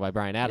yes. song by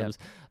Brian Adams.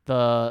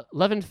 The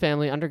Levin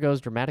family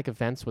undergoes dramatic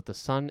events with the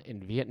son in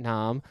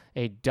Vietnam,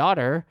 a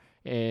daughter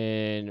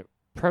in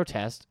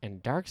protest,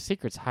 and dark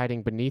secrets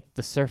hiding beneath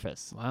the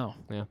surface. Wow.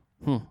 Yeah.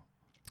 Hmm.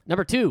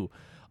 Number 2,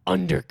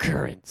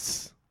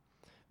 Undercurrents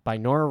by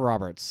Nora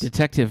Roberts.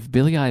 Detective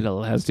Billy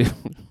Idol has to.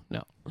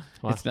 No,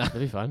 Wow, it's not.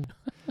 that'd be fun.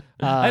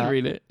 I'd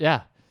read it.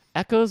 Yeah.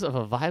 Echoes of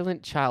a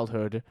violent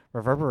childhood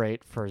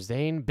reverberate for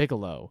Zane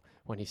Bigelow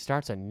when he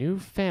starts a new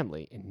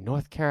family in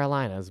North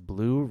Carolina's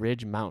Blue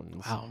Ridge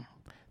Mountains. Wow.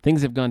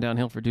 Things have gone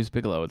downhill for Deuce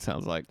Bigelow, it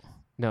sounds like.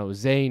 No,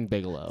 Zane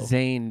Bigelow.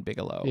 Zane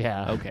Bigelow.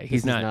 Yeah. Okay. This He's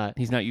is not, not-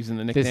 he's not using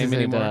the This nickname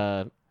isn't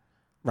anymore.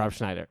 Rob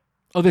Schneider.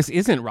 Oh, this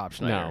isn't Rob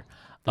Schneider.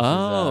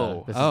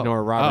 No. This is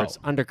Nora Roberts.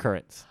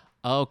 Undercurrents.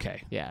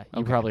 Okay. Yeah.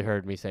 You Okay. probably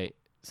heard me say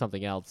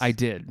something else. I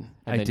did. And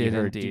I then did you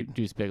heard indeed.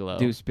 Deuce Bigelow.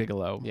 Deuce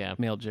Bigelow. Yeah.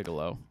 Male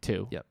gigolo.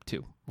 2. Yep,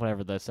 2.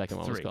 Whatever the second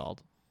one was 3.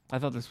 called. I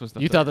thought this was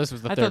the You third. thought this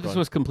was the I third thought this one.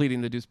 was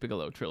completing the Deuce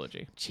Bigelow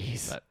trilogy.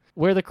 Jeez. But-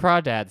 Where the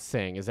Crawdads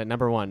Sing is at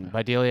number 1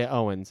 by Delia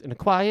Owens in a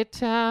quiet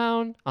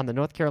town on the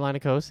North Carolina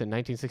coast in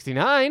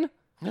 1969.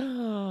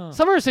 Oh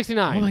Summer of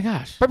 '69 my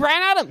gosh. by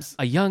Brian Adams.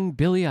 A young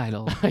Billy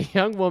Idol. A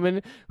young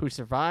woman who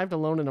survived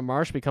alone in a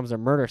marsh becomes a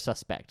murder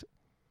suspect.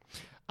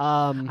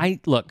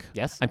 Look.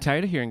 Yes. I'm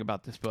tired of hearing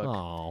about this book.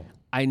 Oh.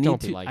 I don't need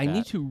be to like I that.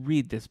 need to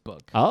read this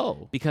book.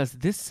 Oh. Because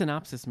this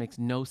synopsis makes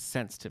no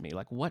sense to me.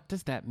 Like, what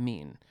does that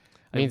mean?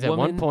 Means a at one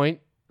woman point.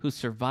 who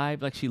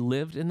survived, like she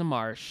lived in the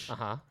marsh,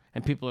 Uh-huh.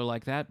 and people are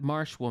like, that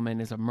marsh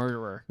woman is a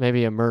murderer.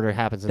 Maybe a murder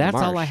happens in That's the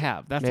marsh. all I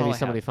have. That's Maybe all I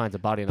somebody have. finds a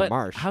body in But a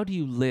marsh. how do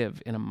you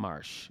live in a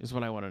marsh? Is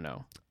what I want to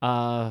know.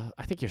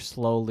 I think you're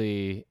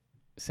slowly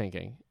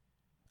sinking.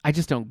 I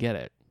just don't get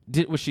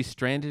it. Was she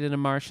stranded in a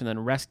marsh and then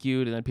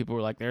rescued, and then people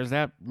were like, "There's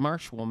that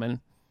marsh woman."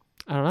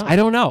 I don't know. I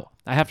don't know.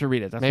 I have to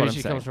read it. That's Maybe what I'm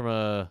she saying. comes from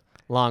a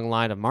long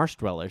line of marsh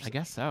dwellers. I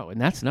guess so. And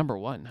that's number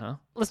 1, huh?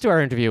 Let's do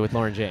our interview with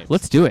Lauren James.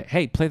 Let's do it.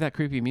 Hey, play that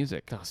creepy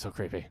music. Oh, so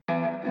creepy.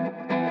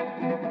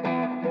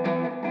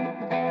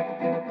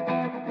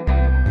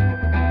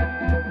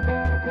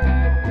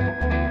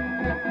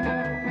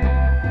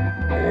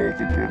 All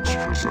the Books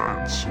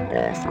presents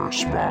Author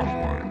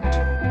Spotlight.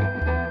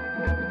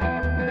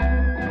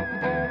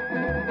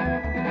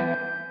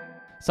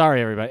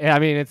 Sorry, everybody. I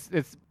mean,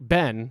 it's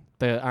Ben,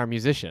 our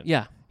musician.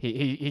 Yeah.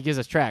 He gives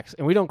us tracks,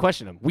 and we don't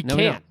question him. We No,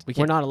 we can't. don't. We We're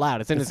can't. not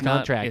allowed. It's in It's his not-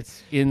 contract.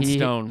 it's in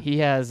stone. He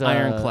has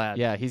Ironclad.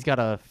 Yeah, he's got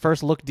a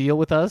first look deal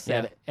with us Yeah.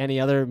 at any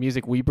other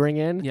music we bring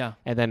in. Yeah.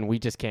 and then we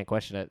just can't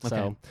question it.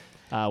 Okay.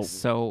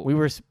 So we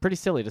were pretty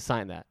silly to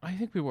sign that. I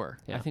think we were.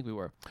 Yeah. I think we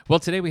were. Well,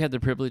 today we had the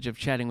privilege of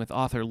chatting with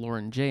author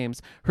Lauren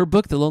James. Her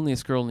book, The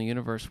Loneliest Girl in the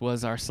Universe,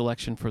 was our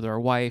selection for our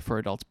YA for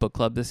Adults book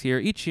club this year.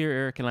 Each year,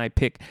 Eric and I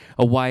pick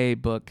a YA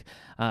book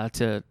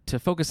to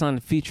focus on,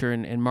 feature,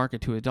 and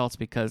market to adults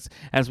because,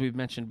 as we've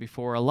mentioned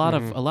before, a lot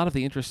of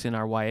the interest in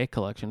our YA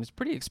collection is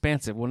pretty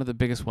expansive. One of the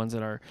biggest ones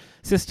in our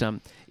system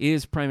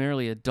is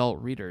primarily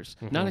adult readers,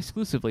 not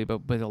exclusively,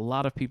 but a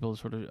lot of people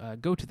sort of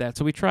go to that.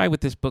 So we try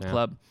with this book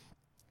club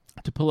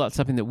to pull out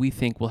something that we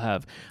think will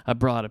have a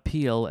broad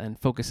appeal and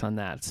focus on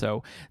that.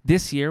 So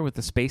this year, with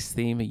the space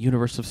theme, A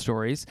Universe of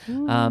Stories,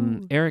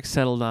 Eric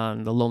settled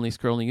on The Loneliest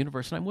Girl in the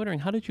Universe. And I'm wondering,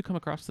 how did you come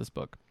across this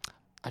book?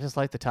 I just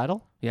like the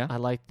title. Yeah? I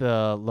like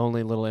the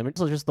lonely little image.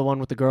 So just the one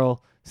with the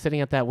girl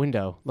sitting at that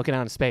window, looking out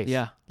into space.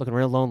 Yeah. looking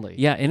real lonely.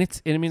 Yeah, and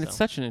it's So.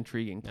 such an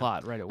intriguing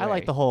plot right away. I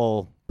like the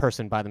whole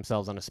person by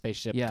themselves on a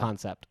spaceship Yeah.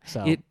 concept.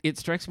 So It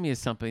strikes me as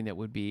something that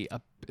would be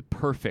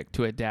perfect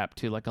to adapt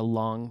to like a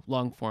long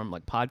form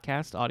like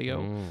podcast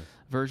audio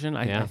version.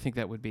 Yeah. I think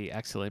that would be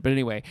excellent. But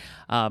anyway,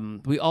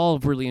 we all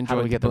really enjoyed how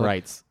do we get the book.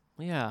 rights?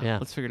 Yeah, Yeah.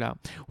 let's figure it out.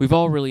 We've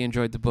all really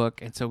enjoyed the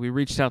book, and so we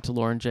reached out to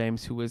Lauren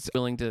James, who was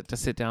willing to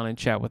sit down and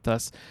chat with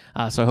us.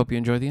 So I hope you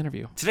enjoy the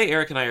interview. Today,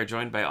 Eric and I are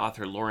joined by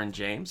author Lauren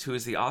James, who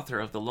is the author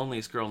of The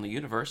Loneliest Girl in the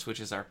Universe, which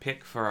is our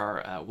pick for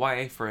our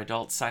YA for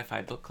Adults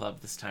Sci-Fi Book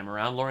Club this time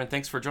around. Lauren,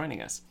 thanks for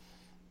joining us.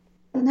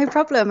 No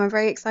problem. I'm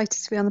very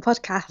excited to be on the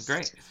podcast.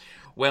 Great.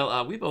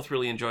 Well, we both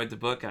really enjoyed the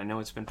book. I know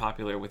it's been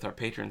popular with our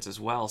patrons as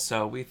well,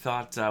 so we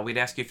thought we'd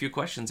ask you a few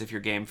questions if you're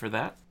game for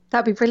that.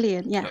 That'd be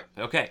brilliant. Yeah.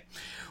 Okay.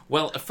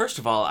 Well, first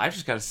of all, I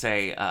just got to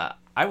say,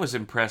 I was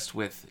impressed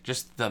with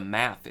just the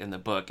math in the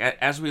book.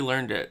 As we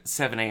learned at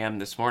 7 a.m.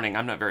 this morning,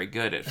 I'm not very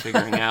good at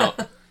figuring out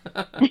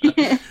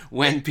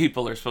when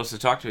people are supposed to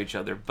talk to each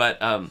other. But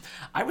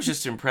I was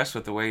just impressed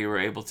with the way you were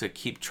able to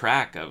keep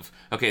track of,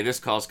 okay, this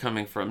call's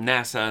coming from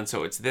NASA, and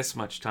so it's this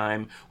much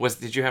time.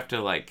 Did you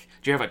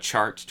have a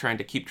chart trying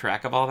to keep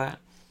track of all that?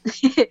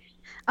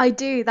 I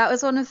do. That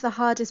was one of the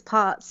hardest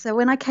parts. So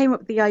when I came up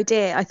with the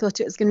idea, I thought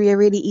it was going to be a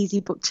really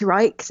easy book to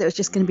write because it was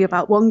just going to be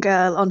about one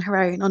girl on her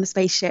own on a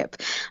spaceship.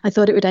 I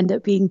thought it would end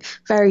up being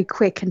very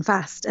quick and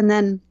fast. And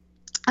then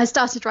I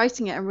started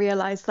writing it and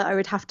realized that I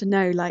would have to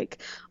know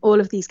like all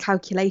of these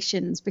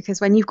calculations,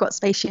 because when you've got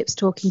spaceships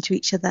talking to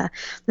each other,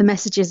 the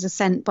messages are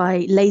sent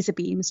by laser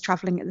beams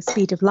traveling at the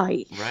speed of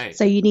light. Right.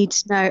 So you need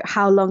to know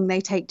how long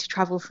they take to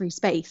travel through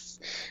space.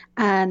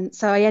 And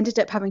so I ended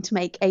up having to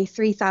make a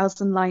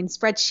 3,000 line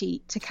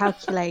spreadsheet to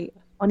calculate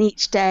on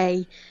each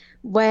day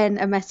when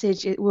a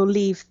message it will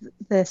leave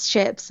the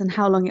ships and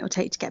how long it will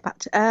take to get back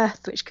to Earth,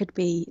 which could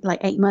be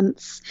like 8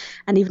 months.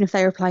 And even if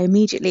they reply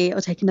immediately, it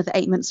will take another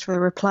 8 months for the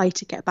reply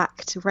to get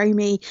back to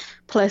Romy,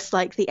 plus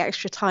like the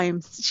extra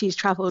time she's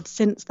traveled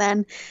since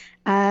then.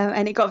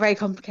 And it got very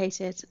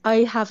complicated.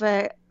 I have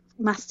a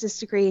master's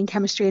degree in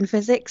chemistry and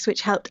physics,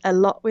 which helped a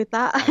lot with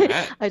that.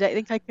 I don't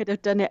think I could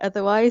have done it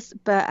otherwise,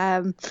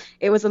 but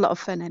it was a lot of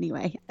fun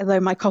anyway, although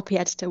my copy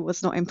editor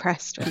was not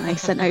impressed when I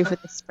sent over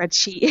the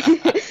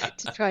spreadsheet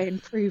to try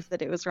and prove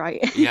that it was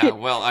right. Yeah,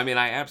 well, I mean,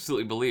 I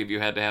absolutely believe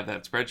you had to have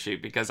that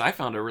spreadsheet, because I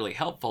found it really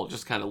helpful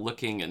just kind of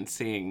looking and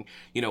seeing,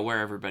 where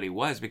everybody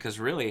was, because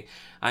really,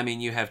 I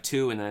mean, you have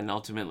 2 and then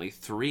ultimately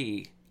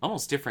 3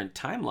 almost different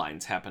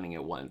timelines happening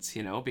at once,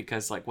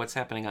 because like what's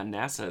happening on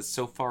NASA is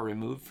so far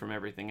removed from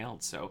everything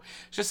else. So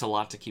it's just a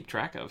lot to keep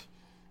track of.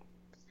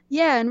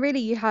 Yeah, and really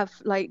you have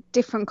like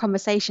different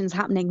conversations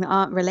happening that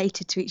aren't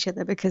related to each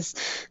other, because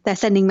they're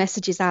sending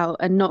messages out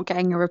and not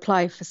getting a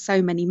reply for so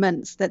many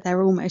months that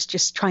they're almost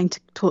just trying to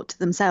talk to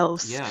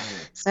themselves. Yeah.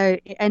 So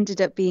it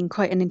ended up being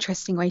quite an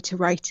interesting way to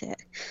write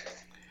it.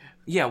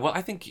 Yeah, well,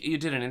 I think you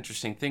did an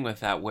interesting thing with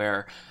that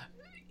where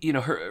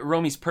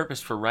Romy's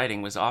purpose for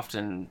writing was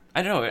often,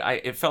 I don't know,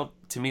 it felt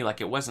to me like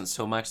it wasn't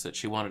so much that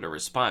she wanted a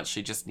response.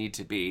 She just needed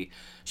to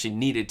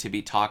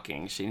be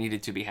talking. She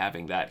needed to be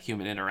having that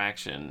human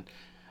interaction,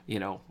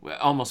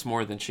 almost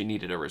more than she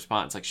needed a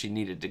response. Like she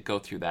needed to go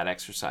through that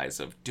exercise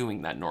of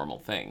doing that normal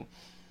thing.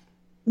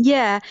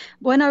 Yeah,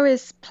 when I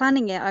was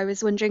planning it, I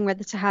was wondering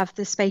whether to have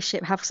the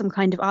spaceship have some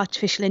kind of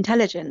artificial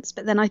intelligence,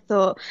 but then I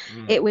thought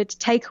it would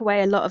take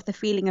away a lot of the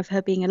feeling of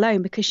her being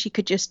alone, because she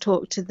could just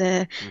talk to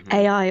the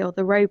AI or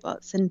the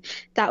robots, and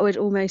that would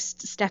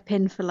almost step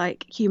in for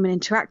like human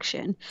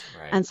interaction.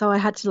 Right. And so I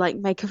had to like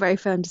make a very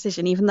firm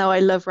decision, even though I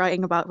love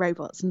writing about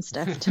robots and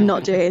stuff, to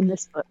not do it in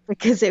this book,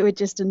 because it would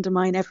just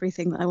undermine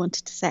everything that I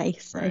wanted to say.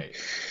 So, Right.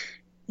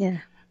 yeah.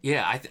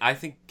 Yeah, I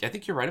think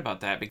you're right about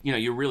that. But,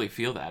 you really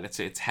feel that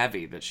it's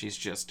heavy that she's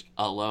just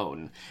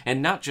alone,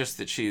 and not just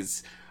that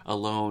she's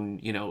alone,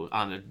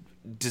 on a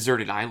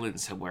deserted island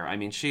somewhere. I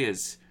mean, she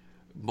is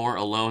more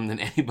alone than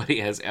anybody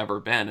has ever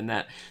been, and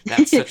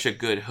that's such a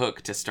good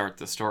hook to start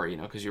the story,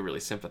 because you really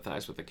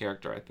sympathize with the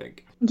character, I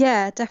think.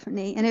 Yeah,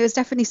 definitely. And it was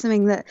definitely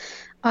something that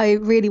I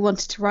really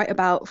wanted to write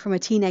about from a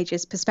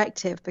teenager's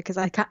perspective, because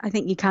I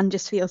think you can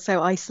just feel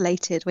so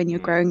isolated when you're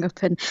growing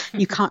up and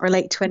you can't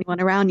relate to anyone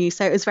around you.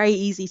 So it was very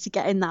easy to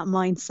get in that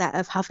mindset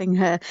of having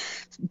her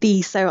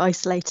be so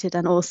isolated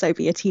and also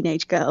be a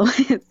teenage girl.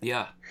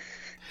 Yeah.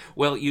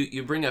 Well,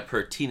 you bring up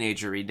her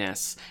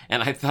teenageriness,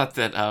 and I thought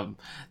that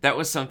that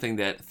was something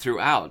that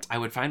throughout I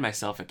would find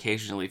myself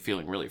occasionally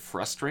feeling really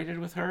frustrated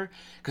with her,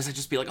 because I'd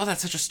just be like, oh,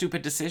 that's such a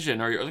stupid decision,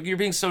 or you're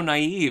being so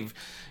naive,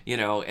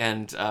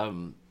 and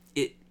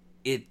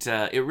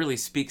it really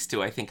speaks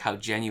to, I think, how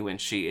genuine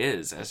she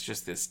is as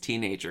just this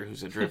teenager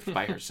who's adrift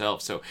by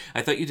herself. So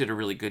I thought you did a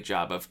really good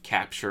job of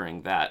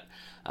capturing that,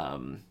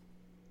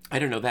 I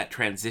don't know, that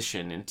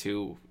transition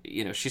into,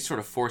 she's sort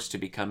of forced to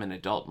become an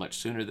adult much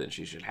sooner than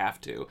she should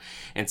have to.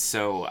 And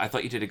so I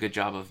thought you did a good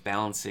job of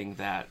balancing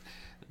that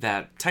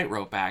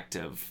tightrope act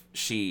of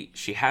she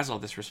has all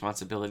this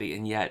responsibility,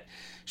 and yet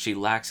she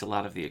lacks a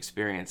lot of the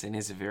experience and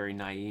is a very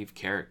naive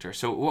character.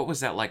 So what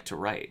was that like to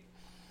write?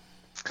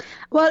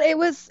 Well, it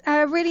was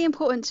really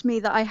important to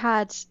me that I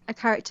had a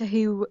character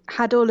who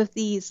had all of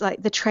these,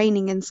 like the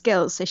training and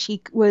skills. So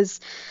she was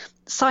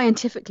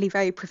scientifically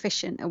very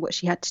proficient at what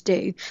she had to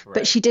do,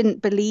 but she didn't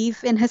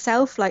believe in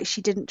herself. Like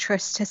she didn't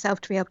trust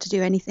herself to be able to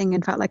do anything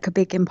and felt like a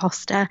big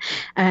imposter.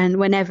 And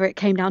whenever it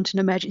came down to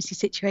an emergency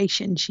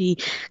situation, she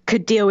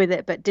could deal with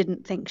it, but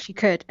didn't think she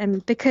could.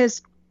 And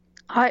because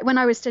when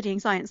I was studying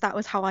science, that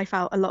was how I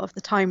felt a lot of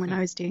the time when I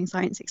was doing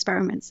science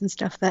experiments and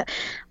stuff, that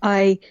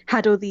I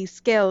had all these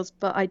skills,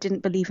 but I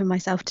didn't believe in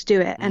myself to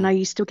do it. And I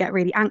used to get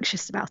really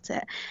anxious about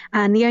it.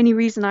 And the only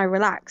reason I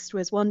relaxed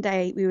was one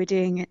day we were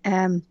doing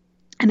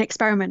an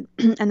experiment,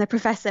 and the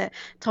professor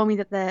told me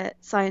that the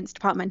science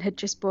department had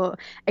just bought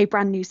a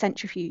brand new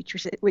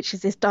centrifuge, which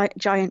is this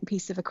giant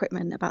piece of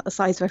equipment about the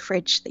size of a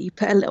fridge that you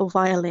put a little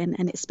vial in,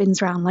 and it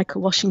spins around like a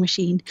washing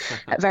machine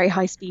at very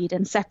high speed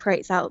and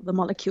separates out the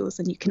molecules,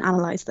 and you can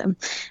analyze them.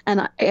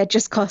 And it had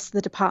just cost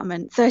the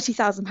department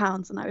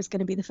 £30,000, and I was going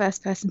to be the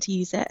first person to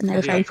use it, and they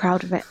were very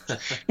proud of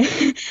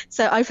it.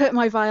 So I put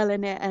my vial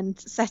in it and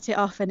set it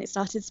off, and it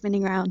started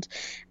spinning around,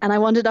 and I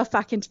wandered off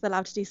back into the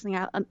lab to do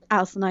something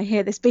else, and I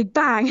hear this big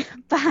bang,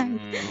 bang,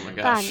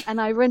 bang,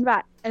 and I run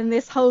back, and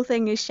this whole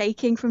thing is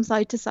shaking from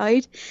side to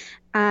side.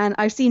 And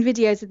I've seen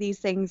videos of these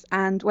things,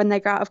 and when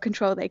they go out of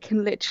control, they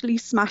can literally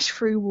smash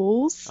through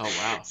walls. Oh,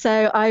 wow.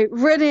 So I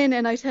run in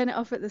and I turn it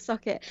off at the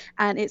socket,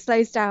 and it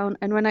slows down,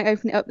 and when I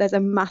open it up, there's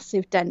a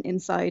massive dent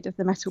inside of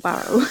the metal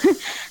barrel.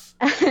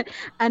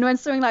 And when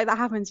something like that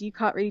happens, you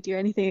can't really do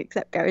anything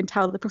except go and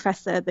tell the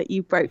professor that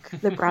you broke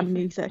the brand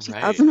new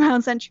 30,000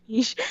 pound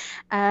centrifuge.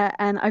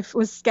 And I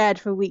was scared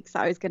for weeks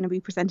that I was going to be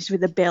presented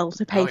with a bill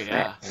to pay Oh, for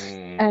yeah.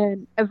 it.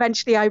 And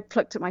eventually I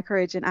plucked up my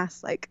courage and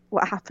asked, like,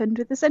 what happened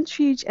with the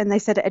centrifuge? And they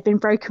said it had been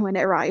broken when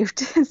it arrived.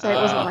 So it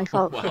wasn't my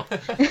fault. Well,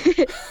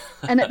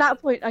 And at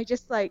that point, I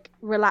just like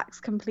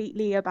relaxed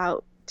completely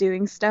about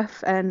doing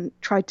stuff and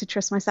tried to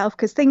trust myself,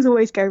 because things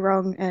always go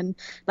wrong, and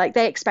like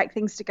they expect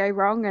things to go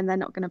wrong and they're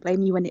not going to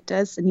blame you when it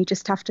does, and you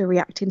just have to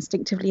react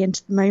instinctively in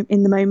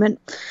the moment.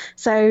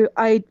 So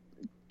I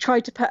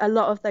tried to put a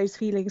lot of those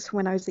feelings from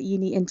when I was at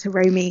uni into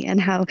Romy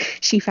and how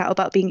she felt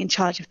about being in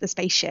charge of the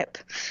spaceship.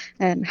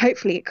 And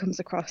hopefully it comes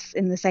across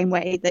in the same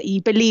way that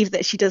you believe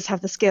that she does have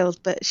the skills,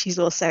 but she's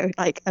also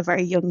like a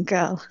very young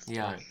girl.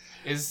 yeah.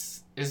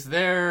 Is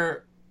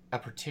there a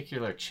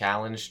particular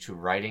challenge to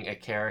writing a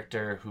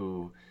character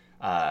who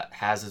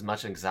has as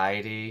much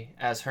anxiety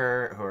as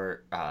her,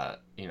 or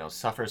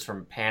suffers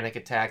from panic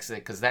attacks?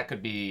 Because that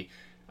could be,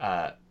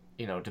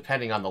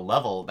 depending on the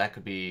level, that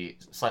could be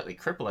slightly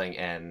crippling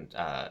and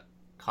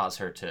cause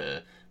her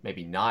to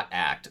maybe not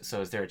act.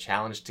 So is there a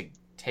challenge to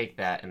take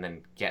that and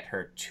then get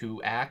her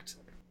to act?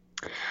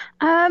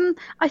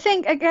 I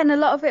think again a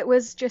lot of it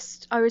was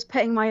just I was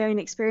putting my own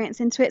experience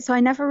into it, so I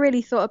never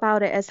really thought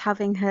about it as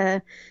having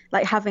her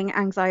like having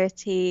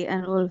anxiety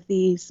and all of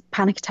these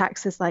panic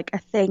attacks as like a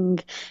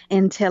thing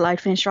until I'd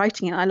finished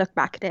writing it. I look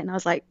back at it and I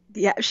was like,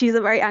 yeah, she's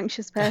a very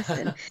anxious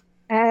person.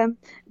 But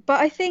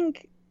I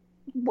think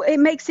it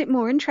makes it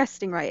more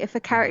interesting, right? If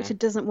a character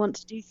doesn't want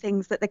to do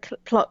things that the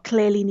plot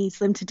clearly needs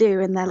them to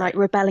do, and they're like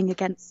rebelling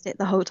against it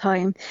the whole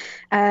time,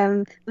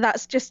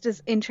 that's just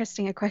as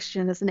interesting a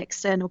question as an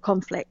external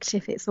conflict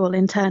if it's all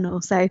internal.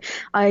 So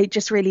I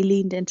just really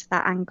leaned into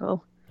that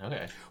angle.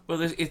 Okay.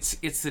 Well,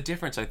 it's the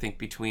difference, I think,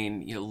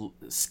 between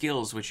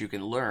skills which you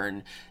can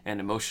learn and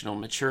emotional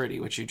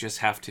maturity, which you just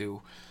have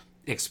to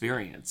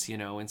experience,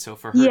 and so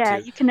for her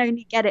you can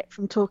only get it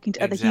from talking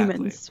to other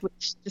humans,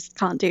 which just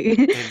can't do.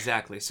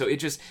 Exactly. So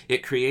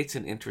it creates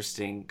an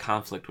interesting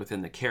conflict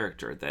within the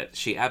character that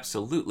she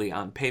absolutely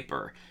on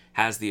paper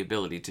has the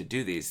ability to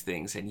do these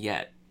things, and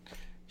yet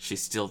she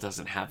still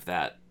doesn't have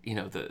that,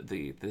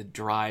 the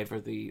drive or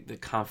the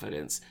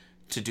confidence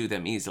to do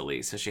them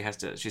easily. So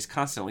she's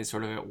constantly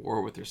sort of at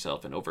war with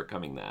herself and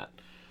overcoming that.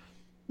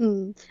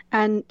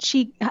 And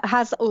she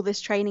has all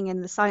this training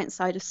in the science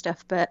side of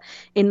stuff, but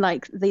in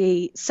like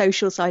the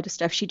social side of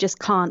stuff, she just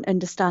can't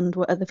understand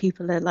what other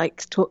people are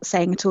like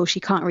saying at all. She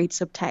can't read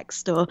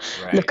subtext or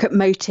look at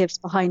motives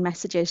behind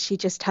messages. She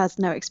just has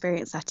no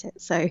experience at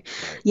it. So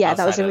yeah,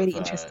 that was a really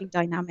interesting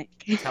dynamic.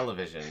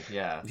 Television,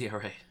 yeah. Yeah,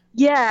 right.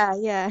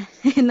 Yeah.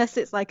 Unless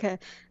it's like a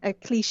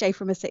cliche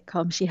from a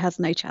sitcom, she has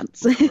no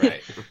chance.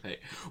 Right.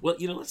 Well,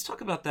 let's talk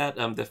about that,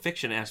 the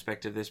fiction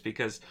aspect of this,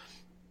 because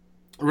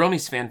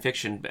Romy's fan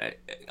fiction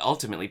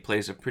ultimately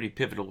plays a pretty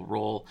pivotal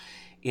role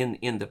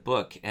in the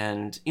book,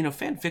 and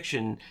fan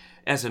fiction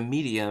as a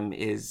medium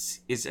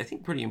is I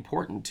think pretty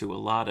important to a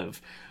lot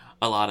of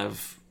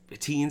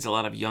teens, a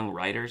lot of young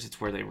writers. It's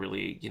where they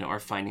really are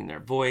finding their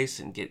voice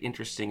and get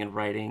interesting in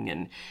writing,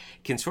 and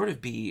can sort of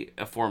be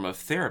a form of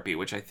therapy,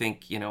 which I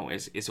think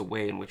is a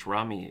way in which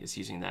Romy is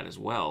using that as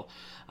well.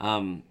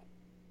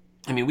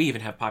 I mean, we even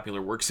have popular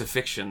works of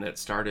fiction that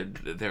started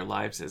their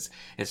lives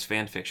as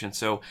fan fiction.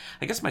 So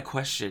I guess my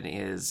question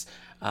is,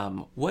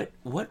 what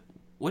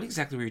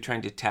exactly were you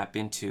trying to tap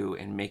into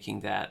in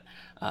making that,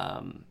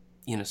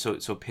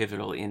 so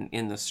pivotal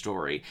in the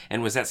story?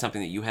 And was that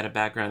something that you had a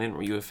background in?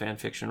 Were you a fan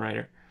fiction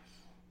writer?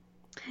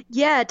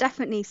 Yeah,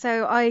 definitely.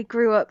 So I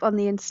grew up on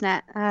the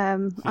internet.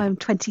 I'm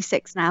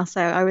 26 now,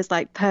 so I was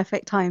like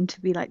perfect time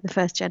to be like the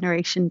first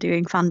generation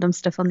doing fandom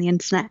stuff on the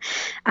internet.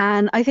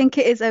 And I think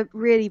it is a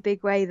really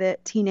big way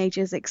that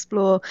teenagers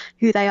explore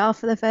who they are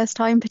for the first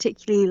time,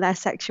 particularly their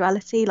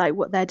sexuality, like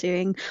what they're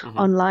doing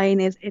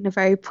online is in a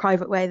very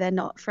private way. They're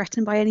not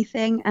threatened by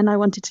anything. And I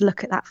wanted to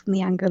look at that from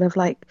the angle of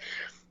like,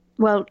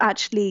 well,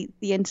 actually,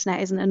 the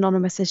internet isn't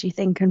anonymous as you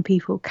think, and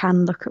people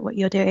can look at what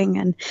you're doing,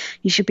 and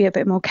you should be a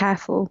bit more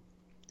careful.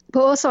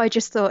 But also, I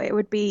just thought it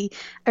would be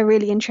a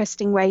really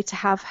interesting way to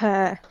have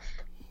her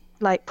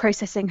like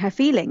processing her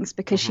feelings,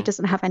 because she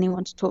doesn't have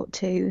anyone to talk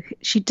to.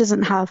 She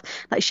doesn't have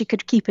like, she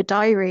could keep a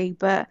diary,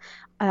 but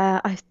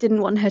I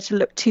didn't want her to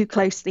look too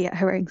closely at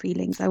her own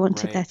feelings. I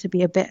wanted there to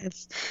be a bit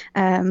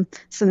of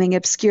something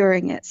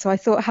obscuring it. So I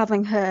thought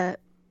having her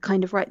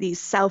kind of write these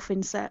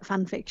self-insert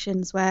fan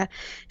fictions where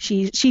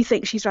she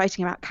thinks she's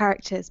writing about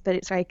characters, but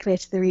it's very clear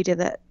to the reader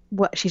that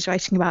what she's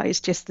writing about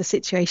is just the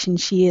situation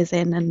she is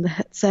in and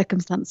the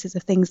circumstances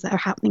of things that are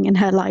happening in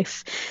her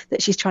life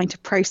that she's trying to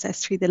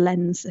process through the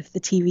lens of the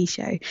TV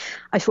show.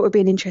 I thought it would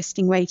be an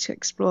interesting way to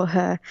explore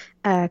her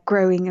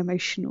growing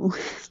emotional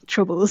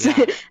troubles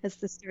as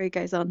the story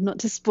goes on. Not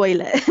to spoil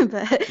it,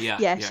 but she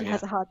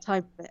has a hard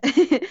time with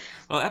it.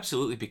 Well,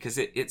 absolutely, because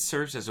it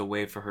serves as a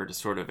way for her to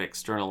sort of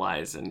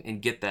externalize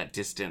and get that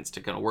distance to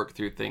kind of work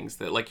through things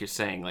that, like you're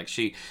saying, like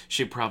she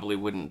probably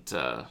wouldn't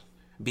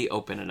be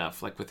open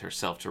enough, like with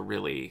herself, to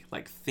really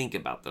like think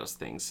about those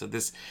things. So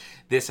this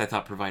I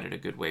thought provided a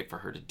good way for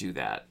her to do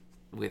that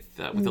with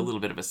a little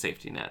bit of a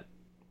safety net.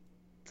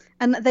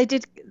 And they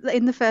did,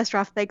 in the first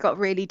draft, they got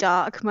really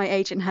dark. My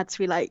agent had to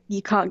be like,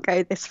 you can't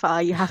go this far.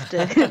 You have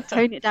to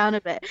tone it down a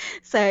bit.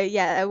 So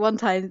yeah, at one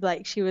time,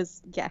 like she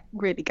was,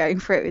 really going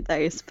for it with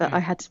those, but I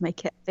had to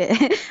make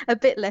it a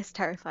bit less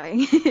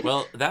terrifying.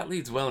 Well, that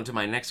leads well into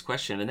my next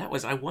question, and that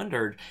was, I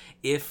wondered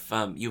if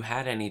you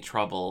had any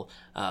trouble,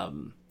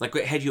 like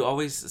had you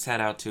always set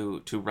out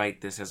to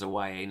write this as a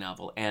YA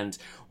novel, and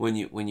when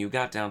you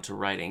got down to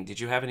writing,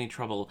 did you have any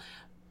trouble?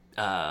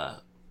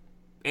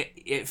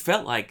 It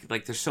felt like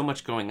there's so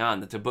much going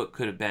on that the book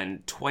could have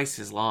been twice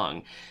as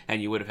long,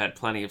 and you would have had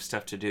plenty of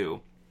stuff to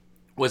do.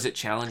 Was it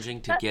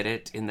challenging to get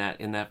it in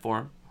that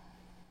form?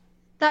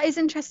 That is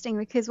interesting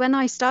because when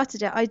I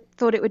started it, I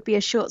thought it would be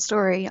a short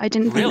story. I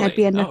didn't think Really? there'd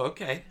be enough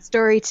Okay.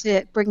 story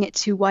to bring it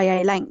to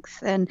YA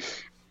length. And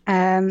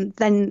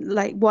then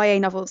like YA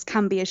novels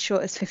can be as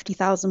short as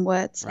 50,000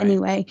 words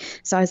anyway.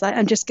 So I was like,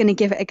 I'm just going to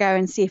give it a go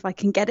and see if I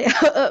can get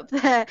it up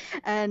there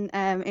and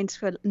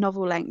into a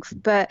novel length.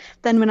 But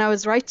then when I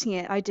was writing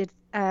it, I did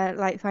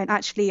find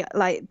actually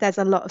like there's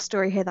a lot of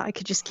story here that I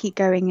could just keep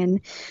going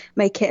and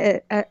make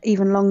it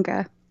even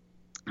longer.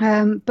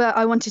 But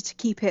I wanted to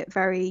keep it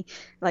very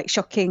like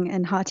shocking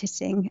and hard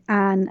hitting,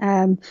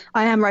 and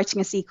I am writing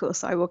a sequel,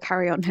 so I will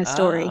carry on her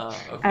story.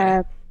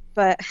 Okay.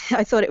 But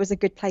I thought it was a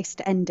good place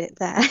to end it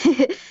there.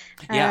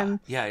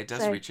 Yeah, it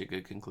does reach a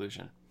good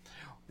conclusion.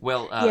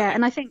 Well,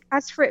 and I think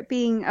as for it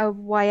being a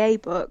YA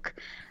book,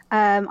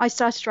 I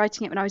started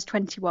writing it when I was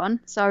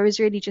 21, so I was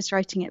really just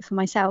writing it for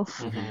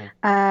myself.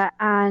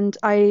 And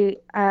I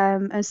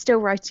am still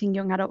writing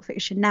young adult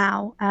fiction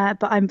now,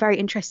 but I'm very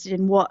interested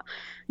in what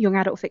young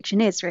adult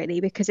fiction is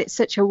really, because it's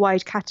such a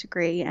wide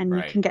category and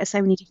you can get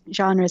so many different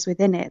genres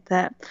within it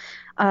that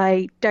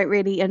I don't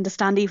really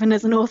understand, even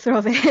as an author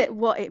of it,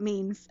 what it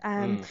means.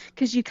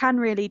 Because you can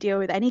really deal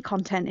with any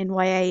content in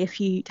YA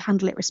if you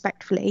handle it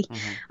respectfully.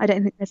 I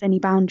don't think there's any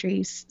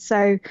boundaries.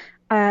 So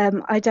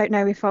I don't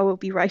know if I will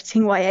be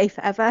writing YA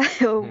forever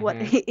or what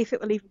if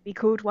it will even be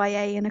called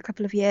YA in a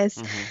couple of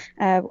years.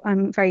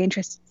 I'm very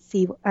interested to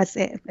see as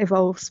it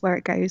evolves where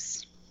it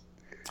goes.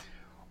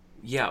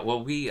 Yeah,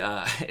 well,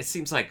 it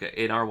seems like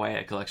in our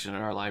YA collection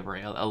in our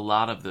library, a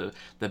lot of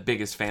the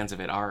biggest fans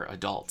of it are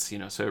adults,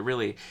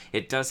 so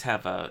it does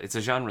have it's a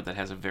genre that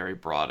has a very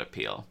broad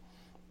appeal.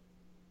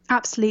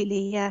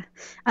 Absolutely, yeah.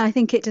 And I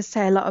think it does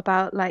say a lot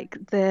about like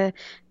the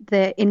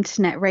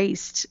internet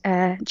raised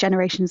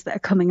generations that are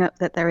coming up,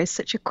 that there is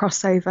such a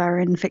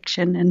crossover in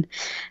fiction,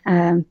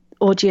 and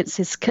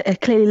audiences are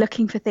clearly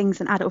looking for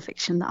things in adult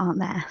fiction that aren't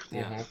there.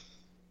 Yeah.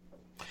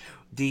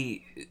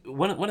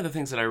 One of the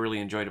things that I really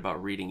enjoyed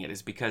about reading it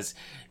is because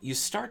you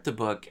start the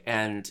book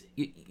and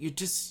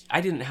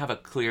I didn't have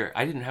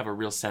a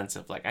real sense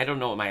of like, I don't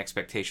know what my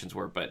expectations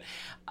were, but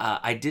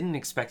I didn't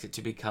expect it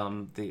to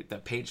become the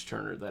page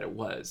turner that it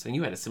was. And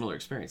you had a similar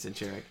experience, didn't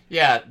you, Eric?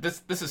 Yeah,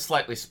 this is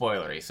slightly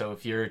spoilery, so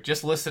if you're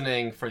just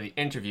listening for the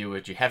interview,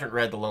 which you haven't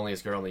read The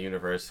Loneliest Girl in the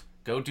Universe,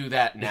 go do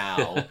that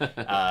now. It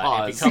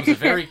becomes a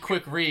very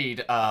quick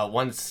read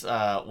once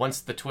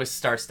the twist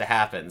starts to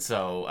happen.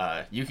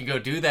 So you can go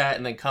do that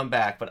and then come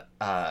back. But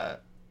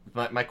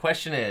my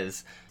question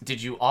is,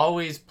 did you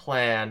always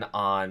plan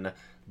on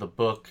the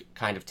book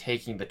kind of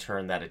taking the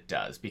turn that it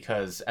does?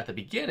 Because at the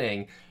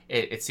beginning,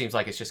 it seems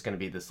like it's just going to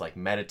be this like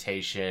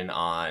meditation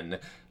on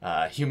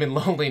human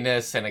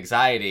loneliness and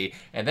anxiety,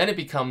 and then it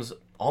becomes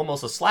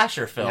almost a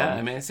slasher film. Yeah,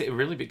 I mean, it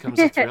really becomes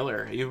a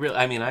thriller.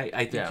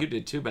 I think you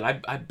did too, but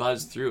I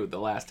buzzed through the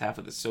last half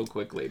of this so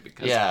quickly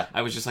because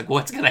I was just like,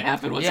 what's going to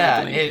happen? What's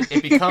happening?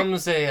 it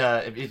becomes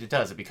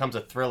it becomes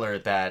a thriller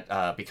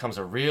that becomes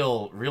a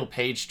real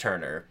page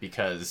turner,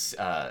 because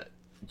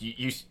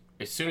you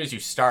as soon as you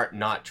start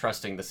not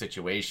trusting the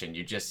situation,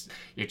 you're just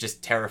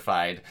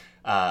terrified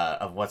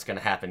of what's going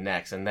to happen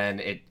next, and then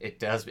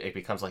it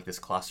becomes like this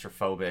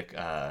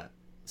claustrophobic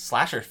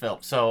slasher film.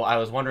 So I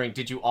was wondering,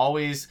 did you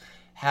always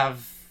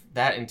have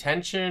that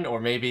intention, or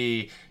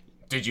maybe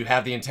did you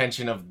have the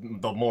intention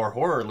of the more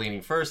horror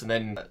leaning first, and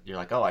then you're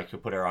like, oh, I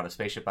could put her on a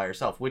spaceship by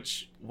herself?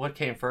 What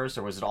came first,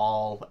 or was it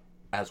all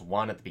as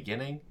one at the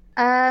beginning?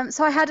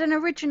 So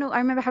I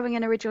remember having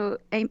an original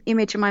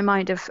image in my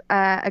mind of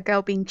a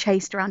girl being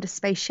chased around a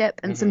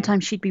spaceship, and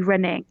sometimes she'd be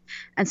running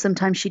and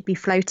sometimes she'd be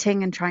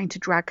floating and trying to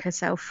drag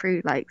herself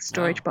through like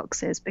storage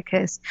boxes,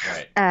 because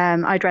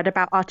I'd read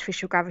about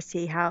artificial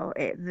gravity, how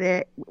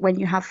when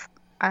you have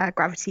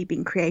gravity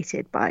being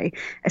created by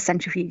a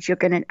centrifuge, you're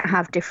going to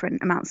have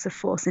different amounts of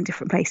force in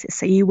different places.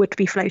 So you would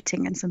be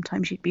floating and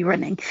sometimes you'd be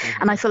running.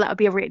 And I thought that would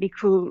be a really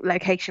cool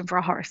location for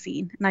a horror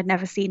scene, and I'd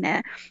never seen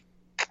it.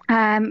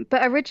 But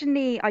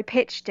originally I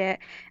pitched it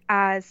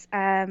as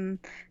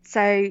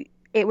so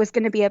it was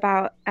going to be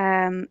about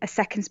a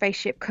second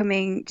spaceship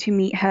coming to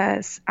meet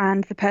hers,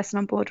 and the person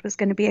on board was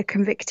going to be a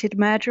convicted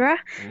murderer.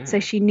 So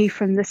she knew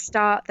from the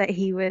start that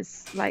he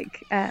was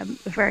like a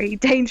very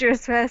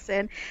dangerous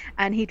person,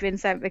 and he'd been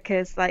sent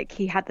because like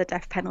he had the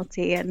death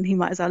penalty and he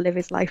might as well live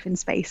his life in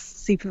space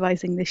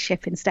supervising this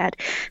ship instead.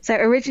 So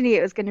originally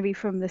it was going to be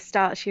from the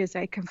start she was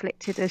very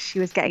conflicted as she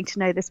was getting to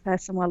know this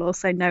person while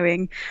also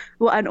knowing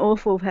what an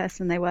awful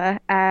person they were.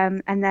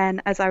 And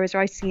then as I was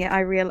writing it,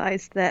 I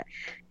realized that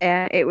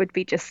it would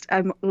be just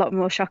a lot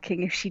more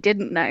shocking if she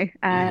didn't know,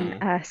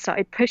 and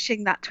started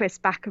pushing that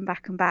twist back and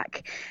back and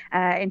back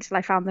until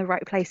I found the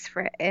right place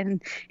for it.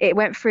 And it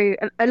went through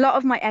a lot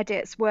of my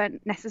edits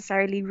weren't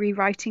necessarily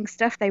rewriting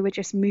stuff, they were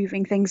just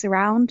moving things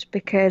around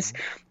because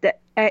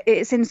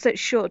it's in such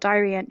short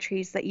diary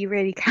entries that you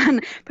really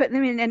can put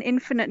them in an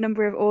infinite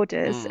number of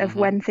orders of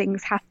when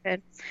things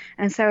happen.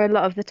 And so a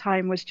lot of the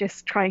time was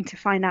just trying to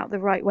find out the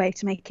right way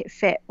to make it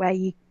fit where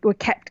you were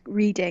kept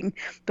reading,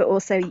 but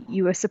also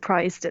you were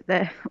surprised at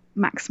the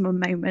maximum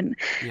moment.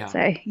 Yeah.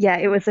 So yeah,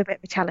 it was a bit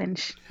of a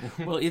challenge.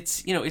 Well,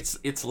 it's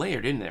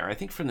layered in there. I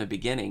think from the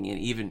beginning, and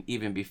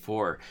even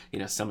before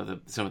some of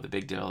the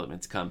big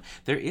developments come,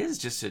 there is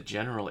just a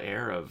general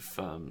air of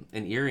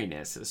an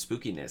eeriness, a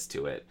spookiness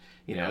to it.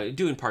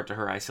 Due in part to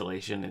her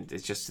isolation, and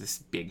it's just this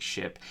big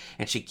ship,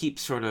 and she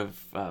keeps sort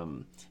of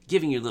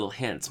giving you little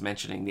hints,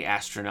 mentioning the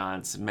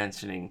astronauts,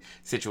 mentioning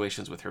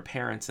situations with her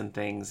parents and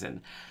things.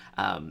 And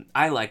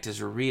I liked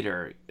as a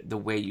reader the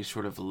way you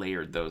sort of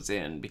layered those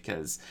in,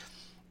 because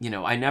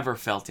I never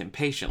felt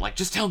impatient, like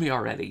just tell me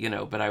already,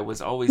 but I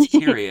was always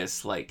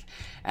curious, like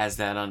as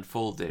that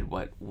unfolded,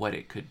 what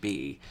it could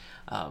be.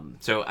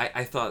 So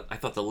I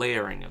thought the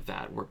layering of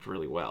that worked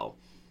really well.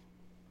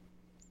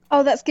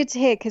 Oh, that's good to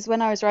hear, because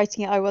when I was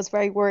writing it, I was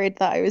very worried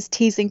that I was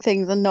teasing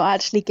things and not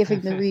actually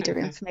giving the reader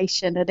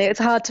information. And it was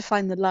hard to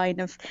find the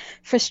line of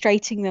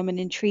frustrating them and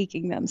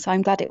intriguing them. So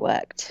I'm glad it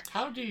worked.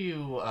 How do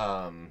you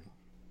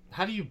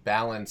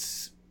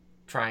balance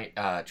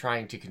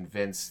trying to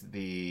convince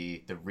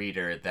the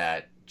reader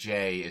that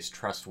Jay is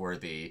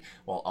trustworthy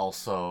while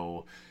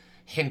also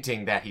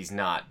hinting that he's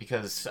not?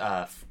 Because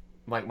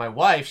my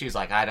wife, she was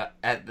like,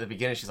 at the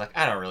beginning, she's like,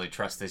 I don't really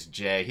trust this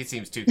Jay. He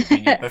seems too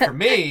convenient. But for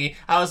me,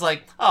 I was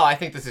like, oh, I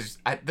think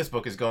this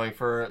book is going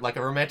for like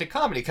a romantic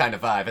comedy kind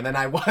of vibe. And then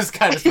I was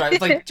kind of starting,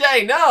 like,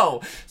 Jay,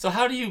 no. So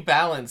how do you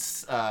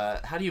balance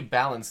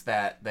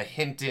that, the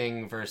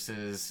hinting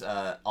versus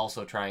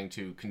also trying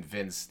to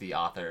convince the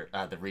author,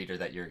 the reader,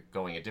 that you're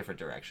going a different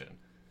direction?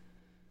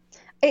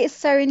 It's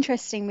so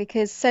interesting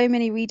because so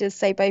many readers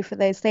say both of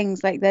those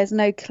things. Like there's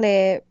no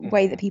clear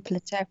way that people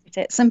interpret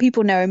it. Some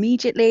people know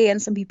immediately,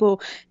 and some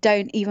people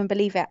don't even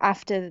believe it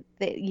after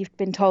that you've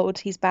been told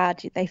he's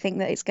bad. They think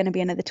that it's going to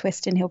be another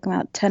twist and he'll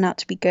turn out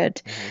to be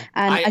good.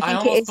 And I think I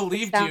almost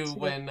believed you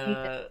when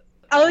when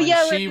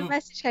the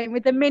message came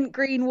with the mint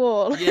green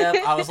wall. Yeah,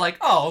 I was like,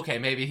 oh, okay,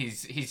 maybe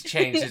he's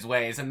changed his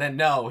ways, and then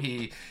no,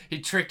 he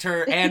tricked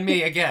her and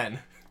me again.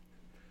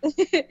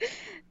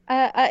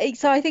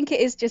 So I think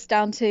it is just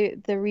down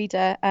to the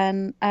reader,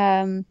 and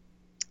I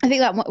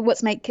think that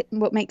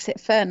what makes it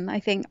fun. I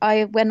think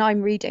when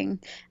I'm reading,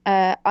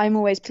 I'm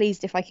always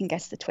pleased if I can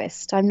guess the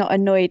twist. I'm not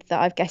annoyed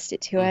that I've guessed it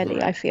too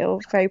early. I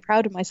feel very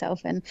proud of myself,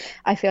 and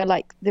I feel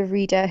like the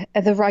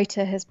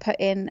writer has put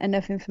in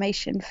enough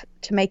information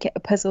to make it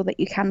a puzzle that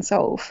you can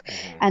solve.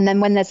 And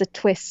then when there's a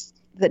twist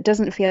that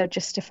doesn't feel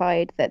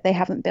justified, that they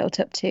haven't built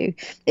up to,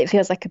 it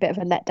feels like a bit of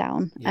a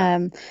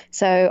letdown.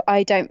 So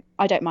I don't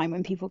mind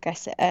when people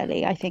guess it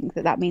early. I think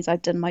that means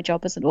I've done my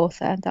job as an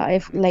author, that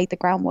I've laid the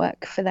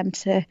groundwork for them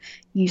to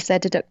use their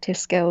deductive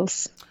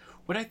skills.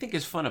 What I think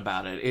is fun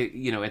about it,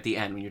 at the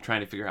end when you're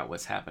trying to figure out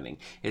what's happening,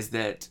 is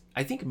that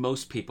I think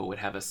most people would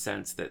have a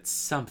sense that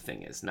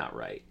something is not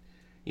right.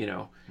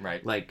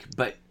 Right. Like,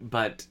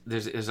 but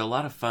there's a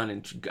lot of fun,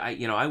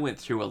 and I went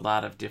through a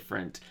lot of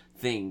different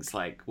things,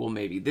 like, well,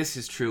 maybe this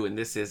is true and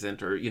this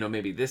isn't, or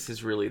maybe this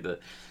is really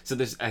so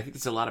I think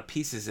there's a lot of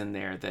pieces in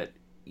there that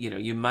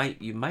you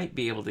might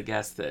be able to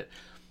guess that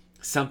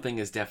something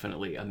is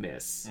definitely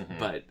amiss,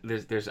 but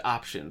there's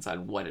options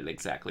on what it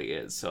exactly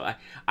is. So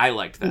I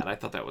liked that. I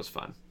thought that was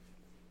fun.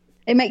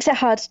 It makes it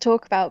hard to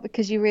talk about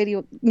because you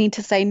really need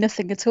to say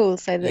nothing at all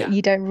so that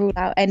you don't rule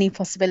out any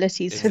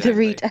possibilities for the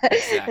reader.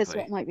 That's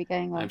what might be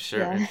going on. I'm sure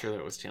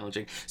that was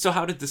challenging. So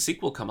how did the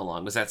sequel come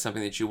along? Was that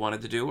something that you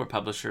wanted to do, or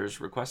publishers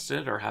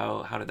requested, or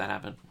how did that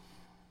happen?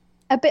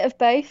 A bit of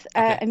both.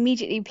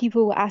 Immediately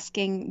people were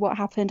asking what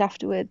happened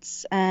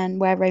afterwards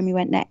and where Romy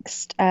went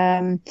next.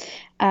 And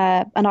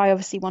I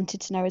obviously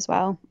wanted to know as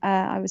well.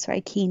 I was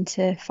very keen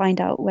to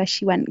find out where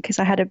she went because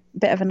I had a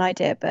bit of an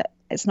idea, but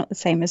it's not the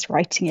same as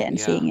writing it and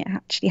seeing it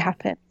actually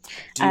happen.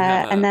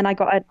 And then I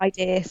got an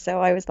idea,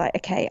 so I was like,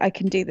 okay, I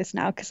can do this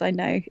now because I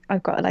know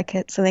I've got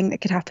something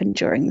that could happen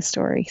during the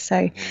story.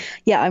 So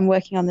I'm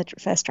working on the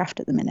first draft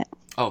at the minute.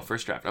 Oh,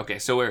 first draft. Okay,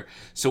 so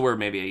we're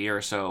maybe a year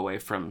or so away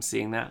from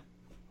seeing that.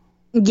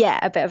 Yeah,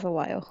 a bit of a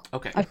while.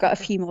 Okay. I've got a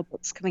few more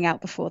books coming out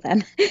before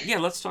then. Yeah,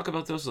 let's talk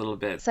about those a little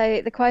bit.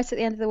 So The Quiet at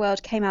the End of the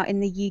World came out in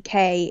the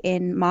UK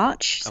in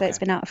March, so it's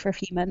Okay. been out for a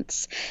few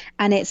months.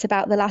 And it's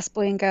about the last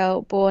boy and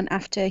girl born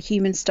after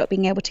humans stopped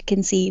being able to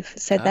conceive.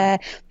 So Oh. they're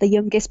the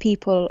youngest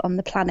people on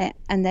the planet,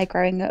 and they're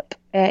growing up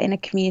in a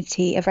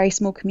community, a very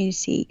small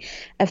community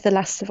of the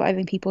last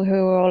surviving people who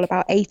are all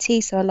about 80,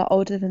 so a lot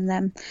older than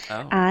them.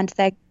 Oh. And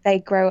they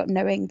grow up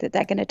knowing that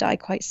they're going to die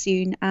quite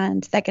soon,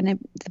 and the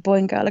boy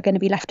and girl are going to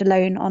be left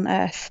alone on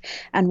Earth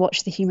and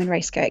watch the human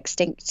race go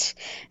extinct.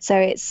 So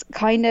it's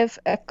kind of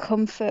a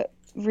comfort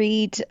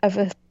read of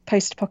a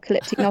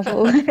post-apocalyptic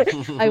novel.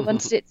 I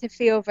wanted it to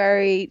feel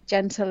very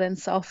gentle and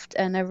soft,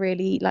 and a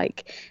really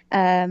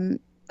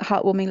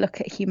heartwarming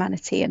look at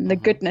humanity and the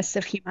goodness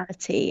of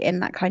humanity in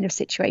that kind of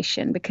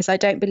situation, because I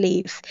don't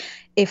believe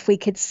if we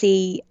could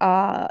see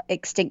our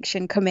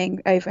extinction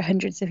coming over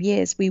hundreds of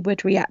years, we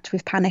would react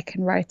with panic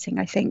and rioting.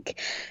 I think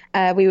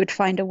we would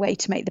find a way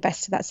to make the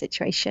best of that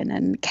situation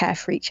and care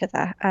for each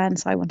other. And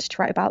so I wanted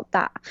to write about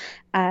that.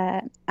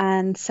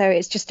 And so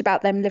it's just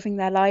about them living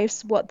their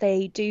lives, what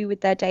they do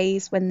with their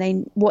days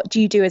what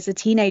do you do as a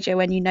teenager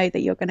when you know that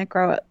you're going to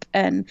grow up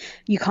and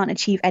you can't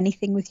achieve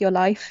anything with your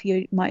life?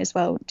 You might as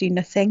well do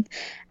nothing.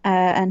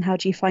 And how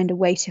do you find a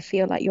way to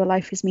feel like your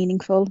life is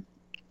meaningful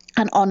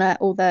and honor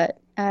all the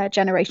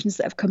generations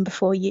that have come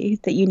before you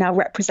that you now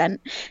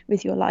represent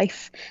with your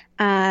life,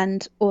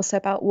 and also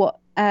about what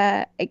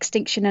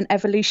extinction and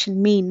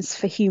evolution means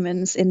for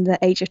humans in the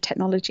age of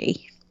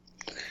technology.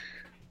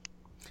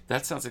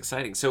 That sounds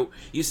exciting. So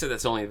you said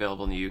that's only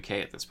available in the UK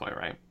at this point,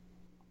 right?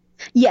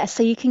 Yeah,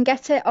 so you can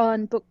get it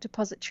on Book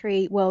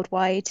Depository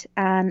worldwide,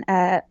 and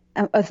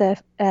other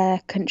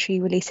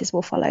country releases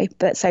will follow.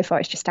 But so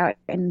far, it's just out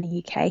in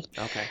the UK.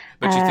 Okay.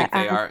 But you think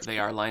and- they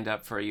are lined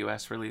up for a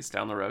US release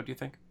down the road, do you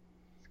think?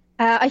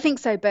 I think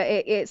so, but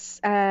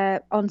it's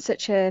on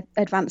such a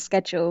advanced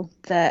schedule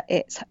that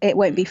it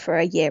won't be for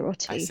a year or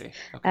two. I see.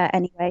 Okay.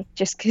 Anyway,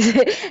 just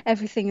because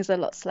everything is a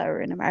lot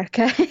slower in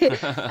America.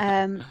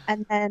 And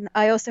then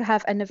I also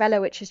have a novella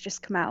which has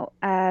just come out,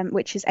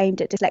 which is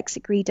aimed at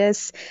dyslexic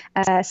readers.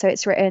 So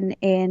it's written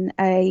in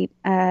a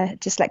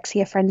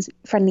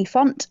dyslexia-friendly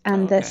font,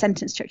 and okay. the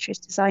sentence structure is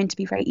designed to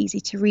be very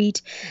easy to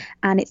read,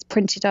 and it's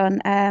printed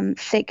on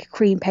thick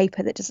cream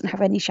paper that doesn't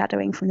have any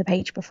shadowing from the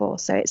page before.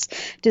 So it's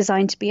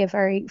designed to be a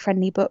very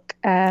friendly book.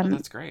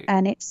 That's great.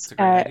 And it's That's a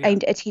great idea.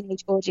 aimed at a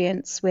teenage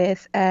audience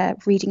with a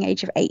reading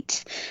age of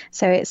 8.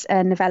 So it's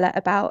a novella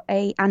about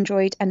a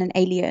android and an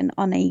alien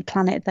on a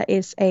planet that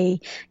is a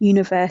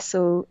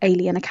universal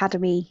alien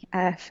academy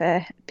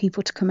for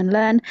people to come and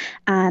learn,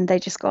 and they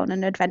just go on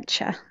an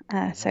adventure.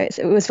 So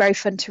it was very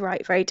fun to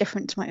write, very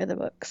different to my other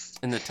books.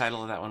 And the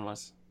title of that one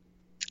was?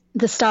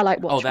 The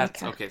Starlight Watchmaker. Oh,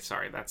 that's okay.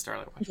 Sorry, that's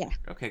Starlight Watchmaker.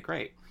 Yeah. Okay,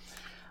 great.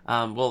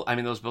 Well, I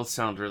mean, those both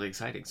sound really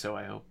exciting. So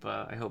I hope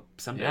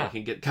someday I Yeah.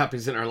 can get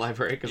copies in our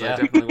library, because I Yeah.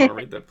 definitely want to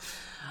read them.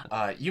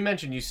 You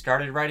mentioned you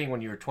started writing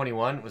when you were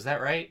 21. Was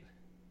that right?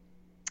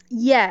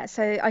 Yeah,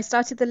 so I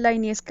started The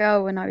Loneliest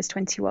Girl when I was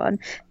 21,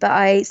 but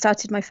I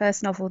started my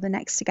first novel, The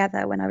Next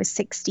Together, when I was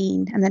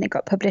 16, and then it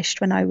got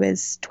published when I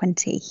was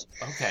 20.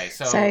 Okay,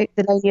 so So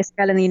The Loneliest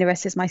Girl in the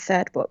Universe is my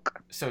third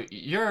book. so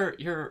you're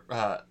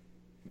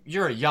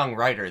a young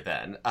writer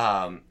then.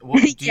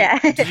 What, do Yeah.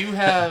 do you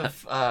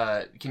have?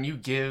 Can you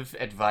give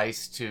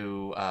advice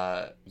to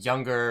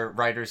younger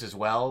writers as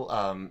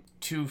well?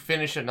 To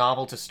finish a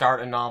novel, to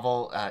start a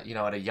novel, at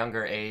a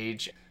younger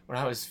age. When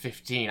I was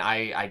 15,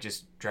 I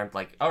just dreamt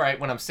like, all right,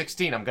 when I'm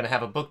 16, I'm gonna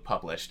have a book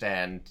published,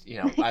 and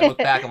I look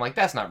back, I'm like,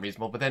 that's not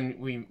reasonable. But then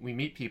we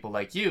meet people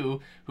like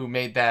you who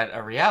made that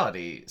a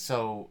reality.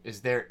 So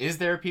is there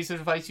a piece of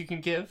advice you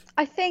can give?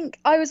 I think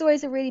I was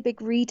always a really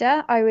big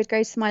reader. I would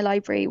go to my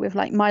library with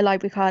like my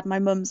library card, my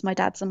mum's, my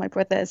dad's, and my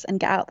brother's, and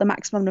get out the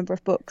maximum number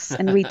of books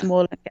and read them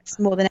all and get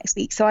some more the next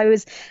week. So I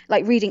was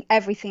like reading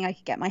everything I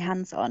could get my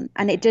hands on,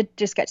 and it did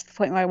just get to the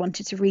point where I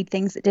wanted to read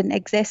things that didn't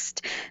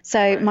exist. So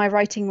Right. my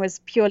writing was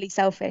purely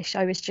selfish.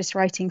 I was just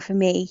writing for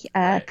me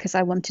because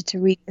I wanted to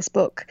read this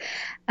book,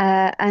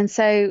 and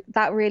so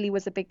that really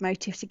was a big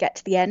motive to get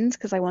to the end,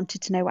 because I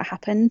wanted to know what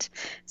happened.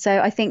 So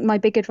I think my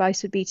big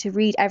advice would be to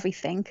read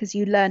everything, because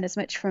you learn as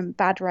much from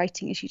bad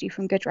writing as you do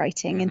from good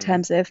writing in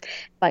terms of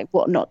like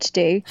what not to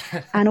do,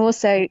 and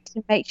also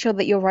to make sure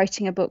that you're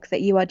writing a book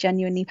that you are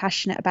genuinely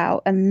passionate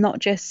about, and not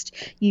just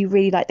you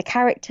really like the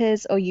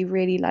characters or you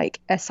really like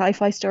a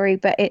sci-fi story,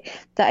 but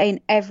that in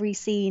every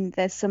scene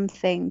there's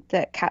something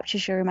that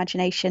captures your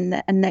imagination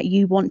and that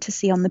you want to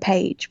see on the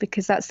page,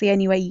 because that's the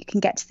only way you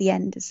can get to the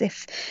end, is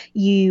if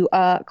you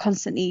are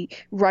constantly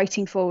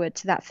writing forward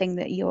to that thing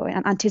that you're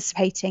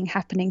anticipating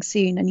happening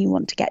soon and you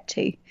want to get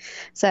to.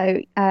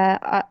 So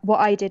what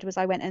I did was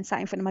I went and sat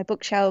in front of my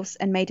bookshelves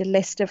and made a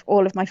list of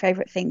all of my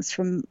favorite things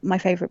from my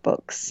favorite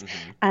books,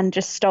 and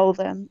just stole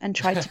them and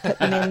tried to put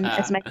them in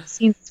as many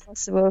scenes as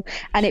possible.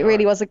 And it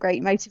really was a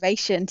great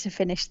motivation to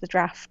finish the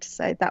draft.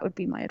 So that would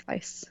be my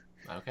advice.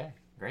 Okay,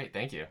 Great,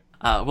 thank you.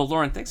 Well,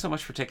 Lauren, thanks so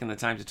much for taking the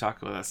time to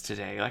talk with us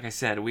today. Like I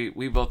said,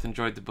 we both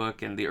enjoyed the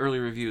book, and the early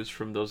reviews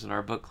from those in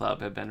our book club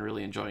have been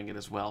really enjoying it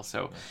as well.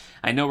 So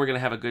I know we're going to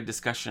have a good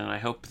discussion, and I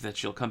hope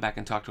that you'll come back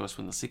and talk to us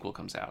when the sequel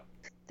comes out.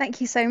 Thank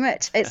you so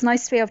much. It's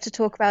nice to be able to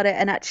talk about it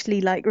and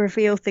actually like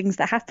reveal things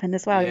that happen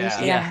as well. Yeah.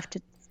 Usually Yeah. I have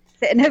to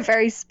sit in a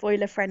very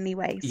spoiler-friendly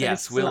way. So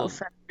Yes, this is a lot of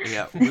fun.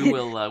 we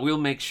will. We'll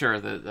make sure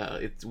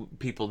that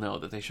people know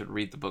that they should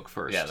read the book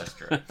first. Yeah, that's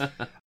true.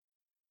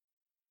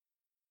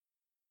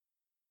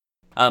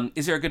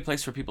 Is there a good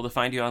place for people to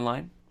find you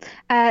online?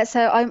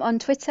 So I'm on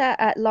Twitter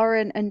at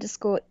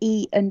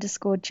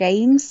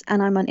Lauren_E_James,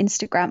 and I'm on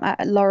Instagram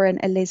at Lauren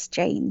Eliz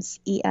James,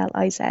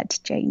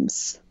 ELIZ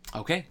James.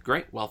 Okay,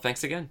 great. Well,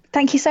 thanks again.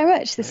 Thank you so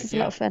much. This is a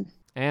you. lot of fun.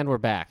 And we're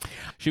back.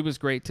 She was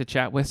great to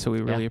chat with, so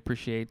we really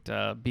appreciate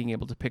being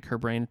able to pick her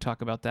brain and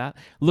talk about that.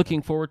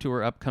 Looking forward to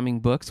her upcoming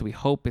books. We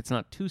hope it's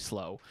not too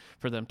slow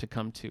for them to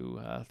come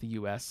to the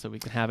U.S. so we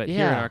can have it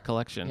here in Yeah. our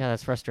collection. Yeah,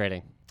 that's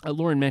frustrating.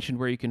 Lauren mentioned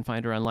where you can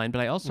find her online, but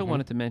I also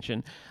wanted to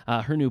mention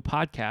her new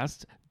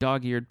podcast,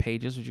 Dog-Eared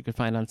Pages, which you can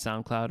find on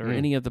SoundCloud or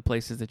any of the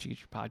places that you get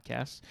your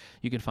podcasts.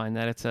 You can find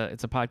that. It's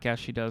a podcast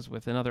she does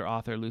with another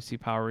author, Lucy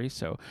Powery,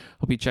 so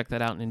hope you check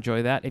that out and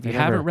enjoy that. If you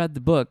haven't read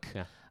the book,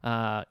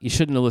 you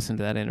shouldn't have listened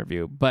to that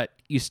interview, but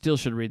you still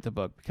should read the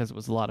book because it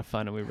was a lot of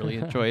fun and we really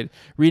enjoyed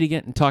reading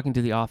it and talking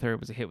to the author. It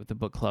was a hit with the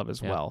book club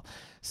as well.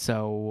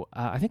 So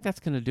I think that's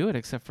going to do it,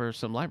 except for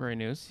some library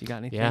news. You got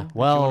anything Yeah. that you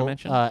want to Well,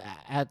 mention?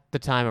 at the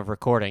time of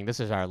recording, this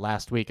is our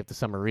last week of the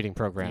summer reading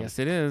program. Yes,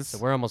 it is. So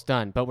we're almost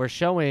done, but we're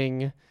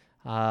showing.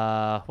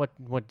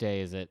 What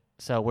day is it?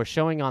 So we're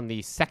showing on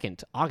the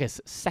 2nd,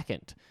 August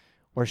 2nd.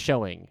 We're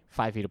showing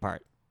 5 Feet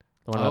Apart.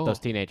 The one about those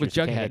teenagers with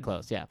who can't Jughead. get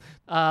close. Yeah.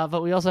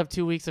 But we also have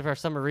 2 weeks of our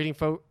summer reading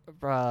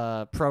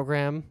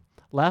program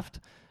left.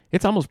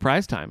 It's almost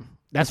prize time.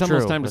 That's it's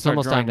almost true. time to It's start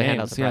almost drawing time to hand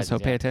out names. the Yeah, so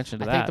prizes, pay yeah. attention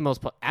to I that. think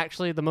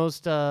the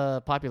most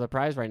popular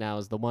prize right now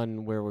is the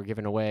one where we're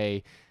giving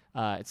away.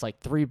 It's like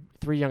three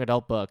young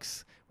adult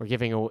books. We're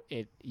giving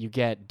it. You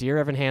get Dear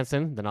Evan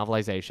Hansen, the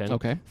novelization.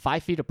 Okay.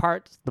 5 Feet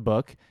Apart, the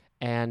book,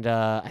 and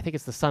I think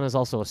it's The Sun Is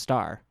Also a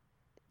Star,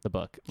 the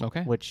book.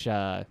 Okay. Which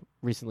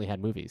recently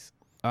had movies.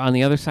 On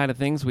the other side of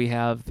things, we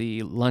have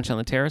the Lunch on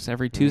the Terrace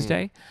every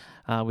Tuesday,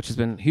 which has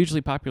been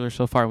hugely popular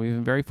so far. We've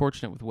been very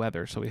fortunate with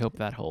weather, so we hope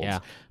that holds. Yeah.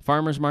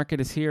 Farmers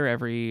Market is here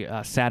every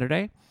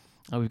Saturday.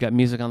 We've got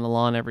Music on the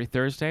Lawn every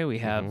Thursday. We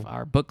have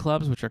our book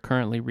clubs, which are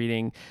currently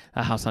reading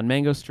House on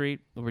Mango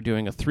Street. We're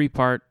doing a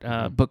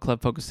 3-part book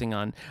club focusing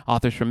on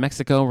authors from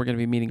Mexico. We're going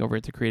to be meeting over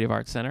at the Creative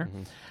Arts Center.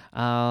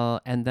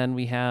 And then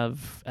we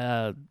have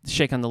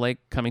Shake on the Lake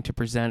coming to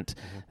present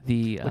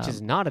the... Which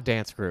is not a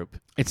dance group.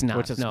 It's not.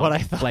 Which is no. what I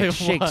thought like it was.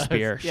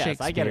 Shakespeare. Yes,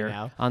 Shakespeare I get it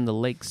now. on the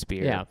Lake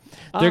Spear. Yeah.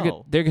 They're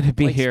going to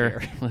be here.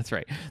 Lakespeare. That's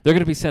right. They're going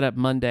to be set up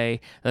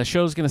Monday. The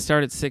show's going to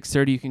start at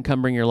 6:30. You can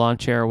come bring your lawn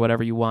chair or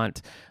whatever you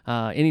want.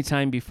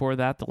 Anytime before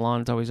that, the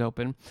lawn is always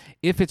open.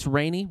 If it's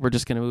rainy, we're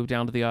just going to move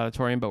down to the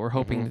auditorium, but we're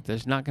hoping that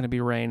there's not going to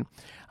be rain.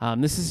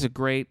 This is a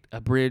great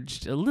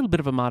abridged, a little bit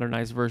of a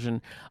modernized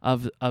version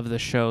of the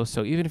show.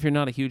 So even if you're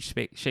not a huge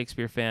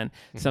Shakespeare fan,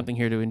 something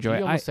here to enjoy. Did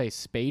you almost say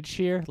Spade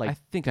Shear? Like I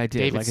think I did.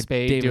 David like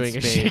Spade David doing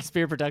a Spade.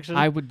 Shakespeare production?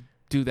 I would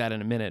do that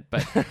in a minute,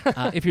 but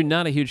if you're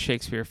not a huge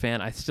Shakespeare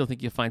fan, I still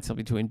think you'll find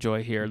something to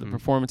enjoy here. The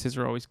performances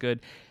are always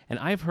good, and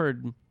I've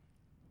heard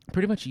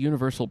pretty much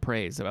universal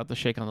praise about the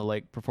Shake on the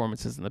Lake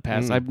performances in the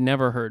past. I've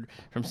never heard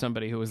from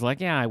somebody who was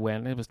like, "Yeah, I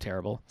went. It was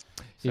terrible."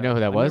 You know who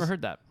that I've was? Never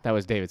heard that. That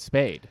was David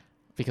Spade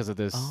because of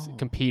this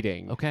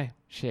competing Okay.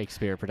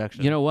 Shakespeare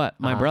production. You know what?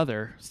 My Uh-huh.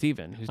 brother,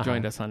 Steven, who's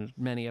joined us on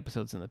many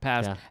episodes in the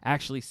past, Yeah.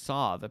 actually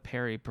saw the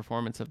Perry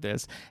performance of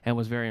this and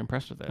was very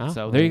impressed with it. Oh,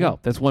 So well, there you there go.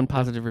 That's one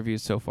positive review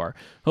so far.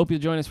 Hope you'll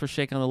join us for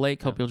Shake on the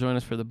Lake. Hope you'll join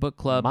us for the book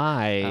club.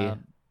 my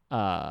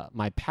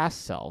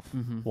past self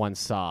once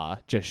saw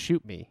Just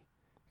Shoot Me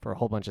for a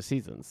whole bunch of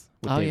seasons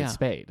with Oh, David yeah.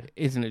 Spade.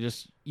 Isn't it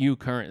just you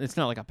current? It's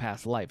not like a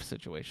past life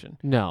situation.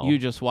 No. You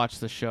just watch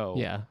the show.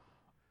 Yeah.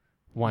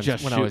 Once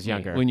Just when I Shoot was Me,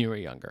 younger. When you were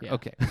younger. Yeah.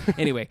 Okay.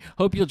 Anyway,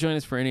 hope you'll join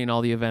us for any and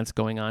all the events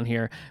going on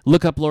here.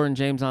 Look up Lauren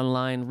James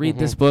online. Read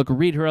this book.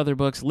 Read her other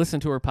books. Listen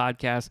to her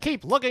podcast.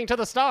 Keep looking to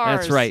the stars.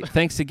 That's right.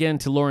 Thanks again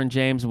to Lauren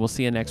James, and we'll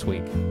see you next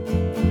week.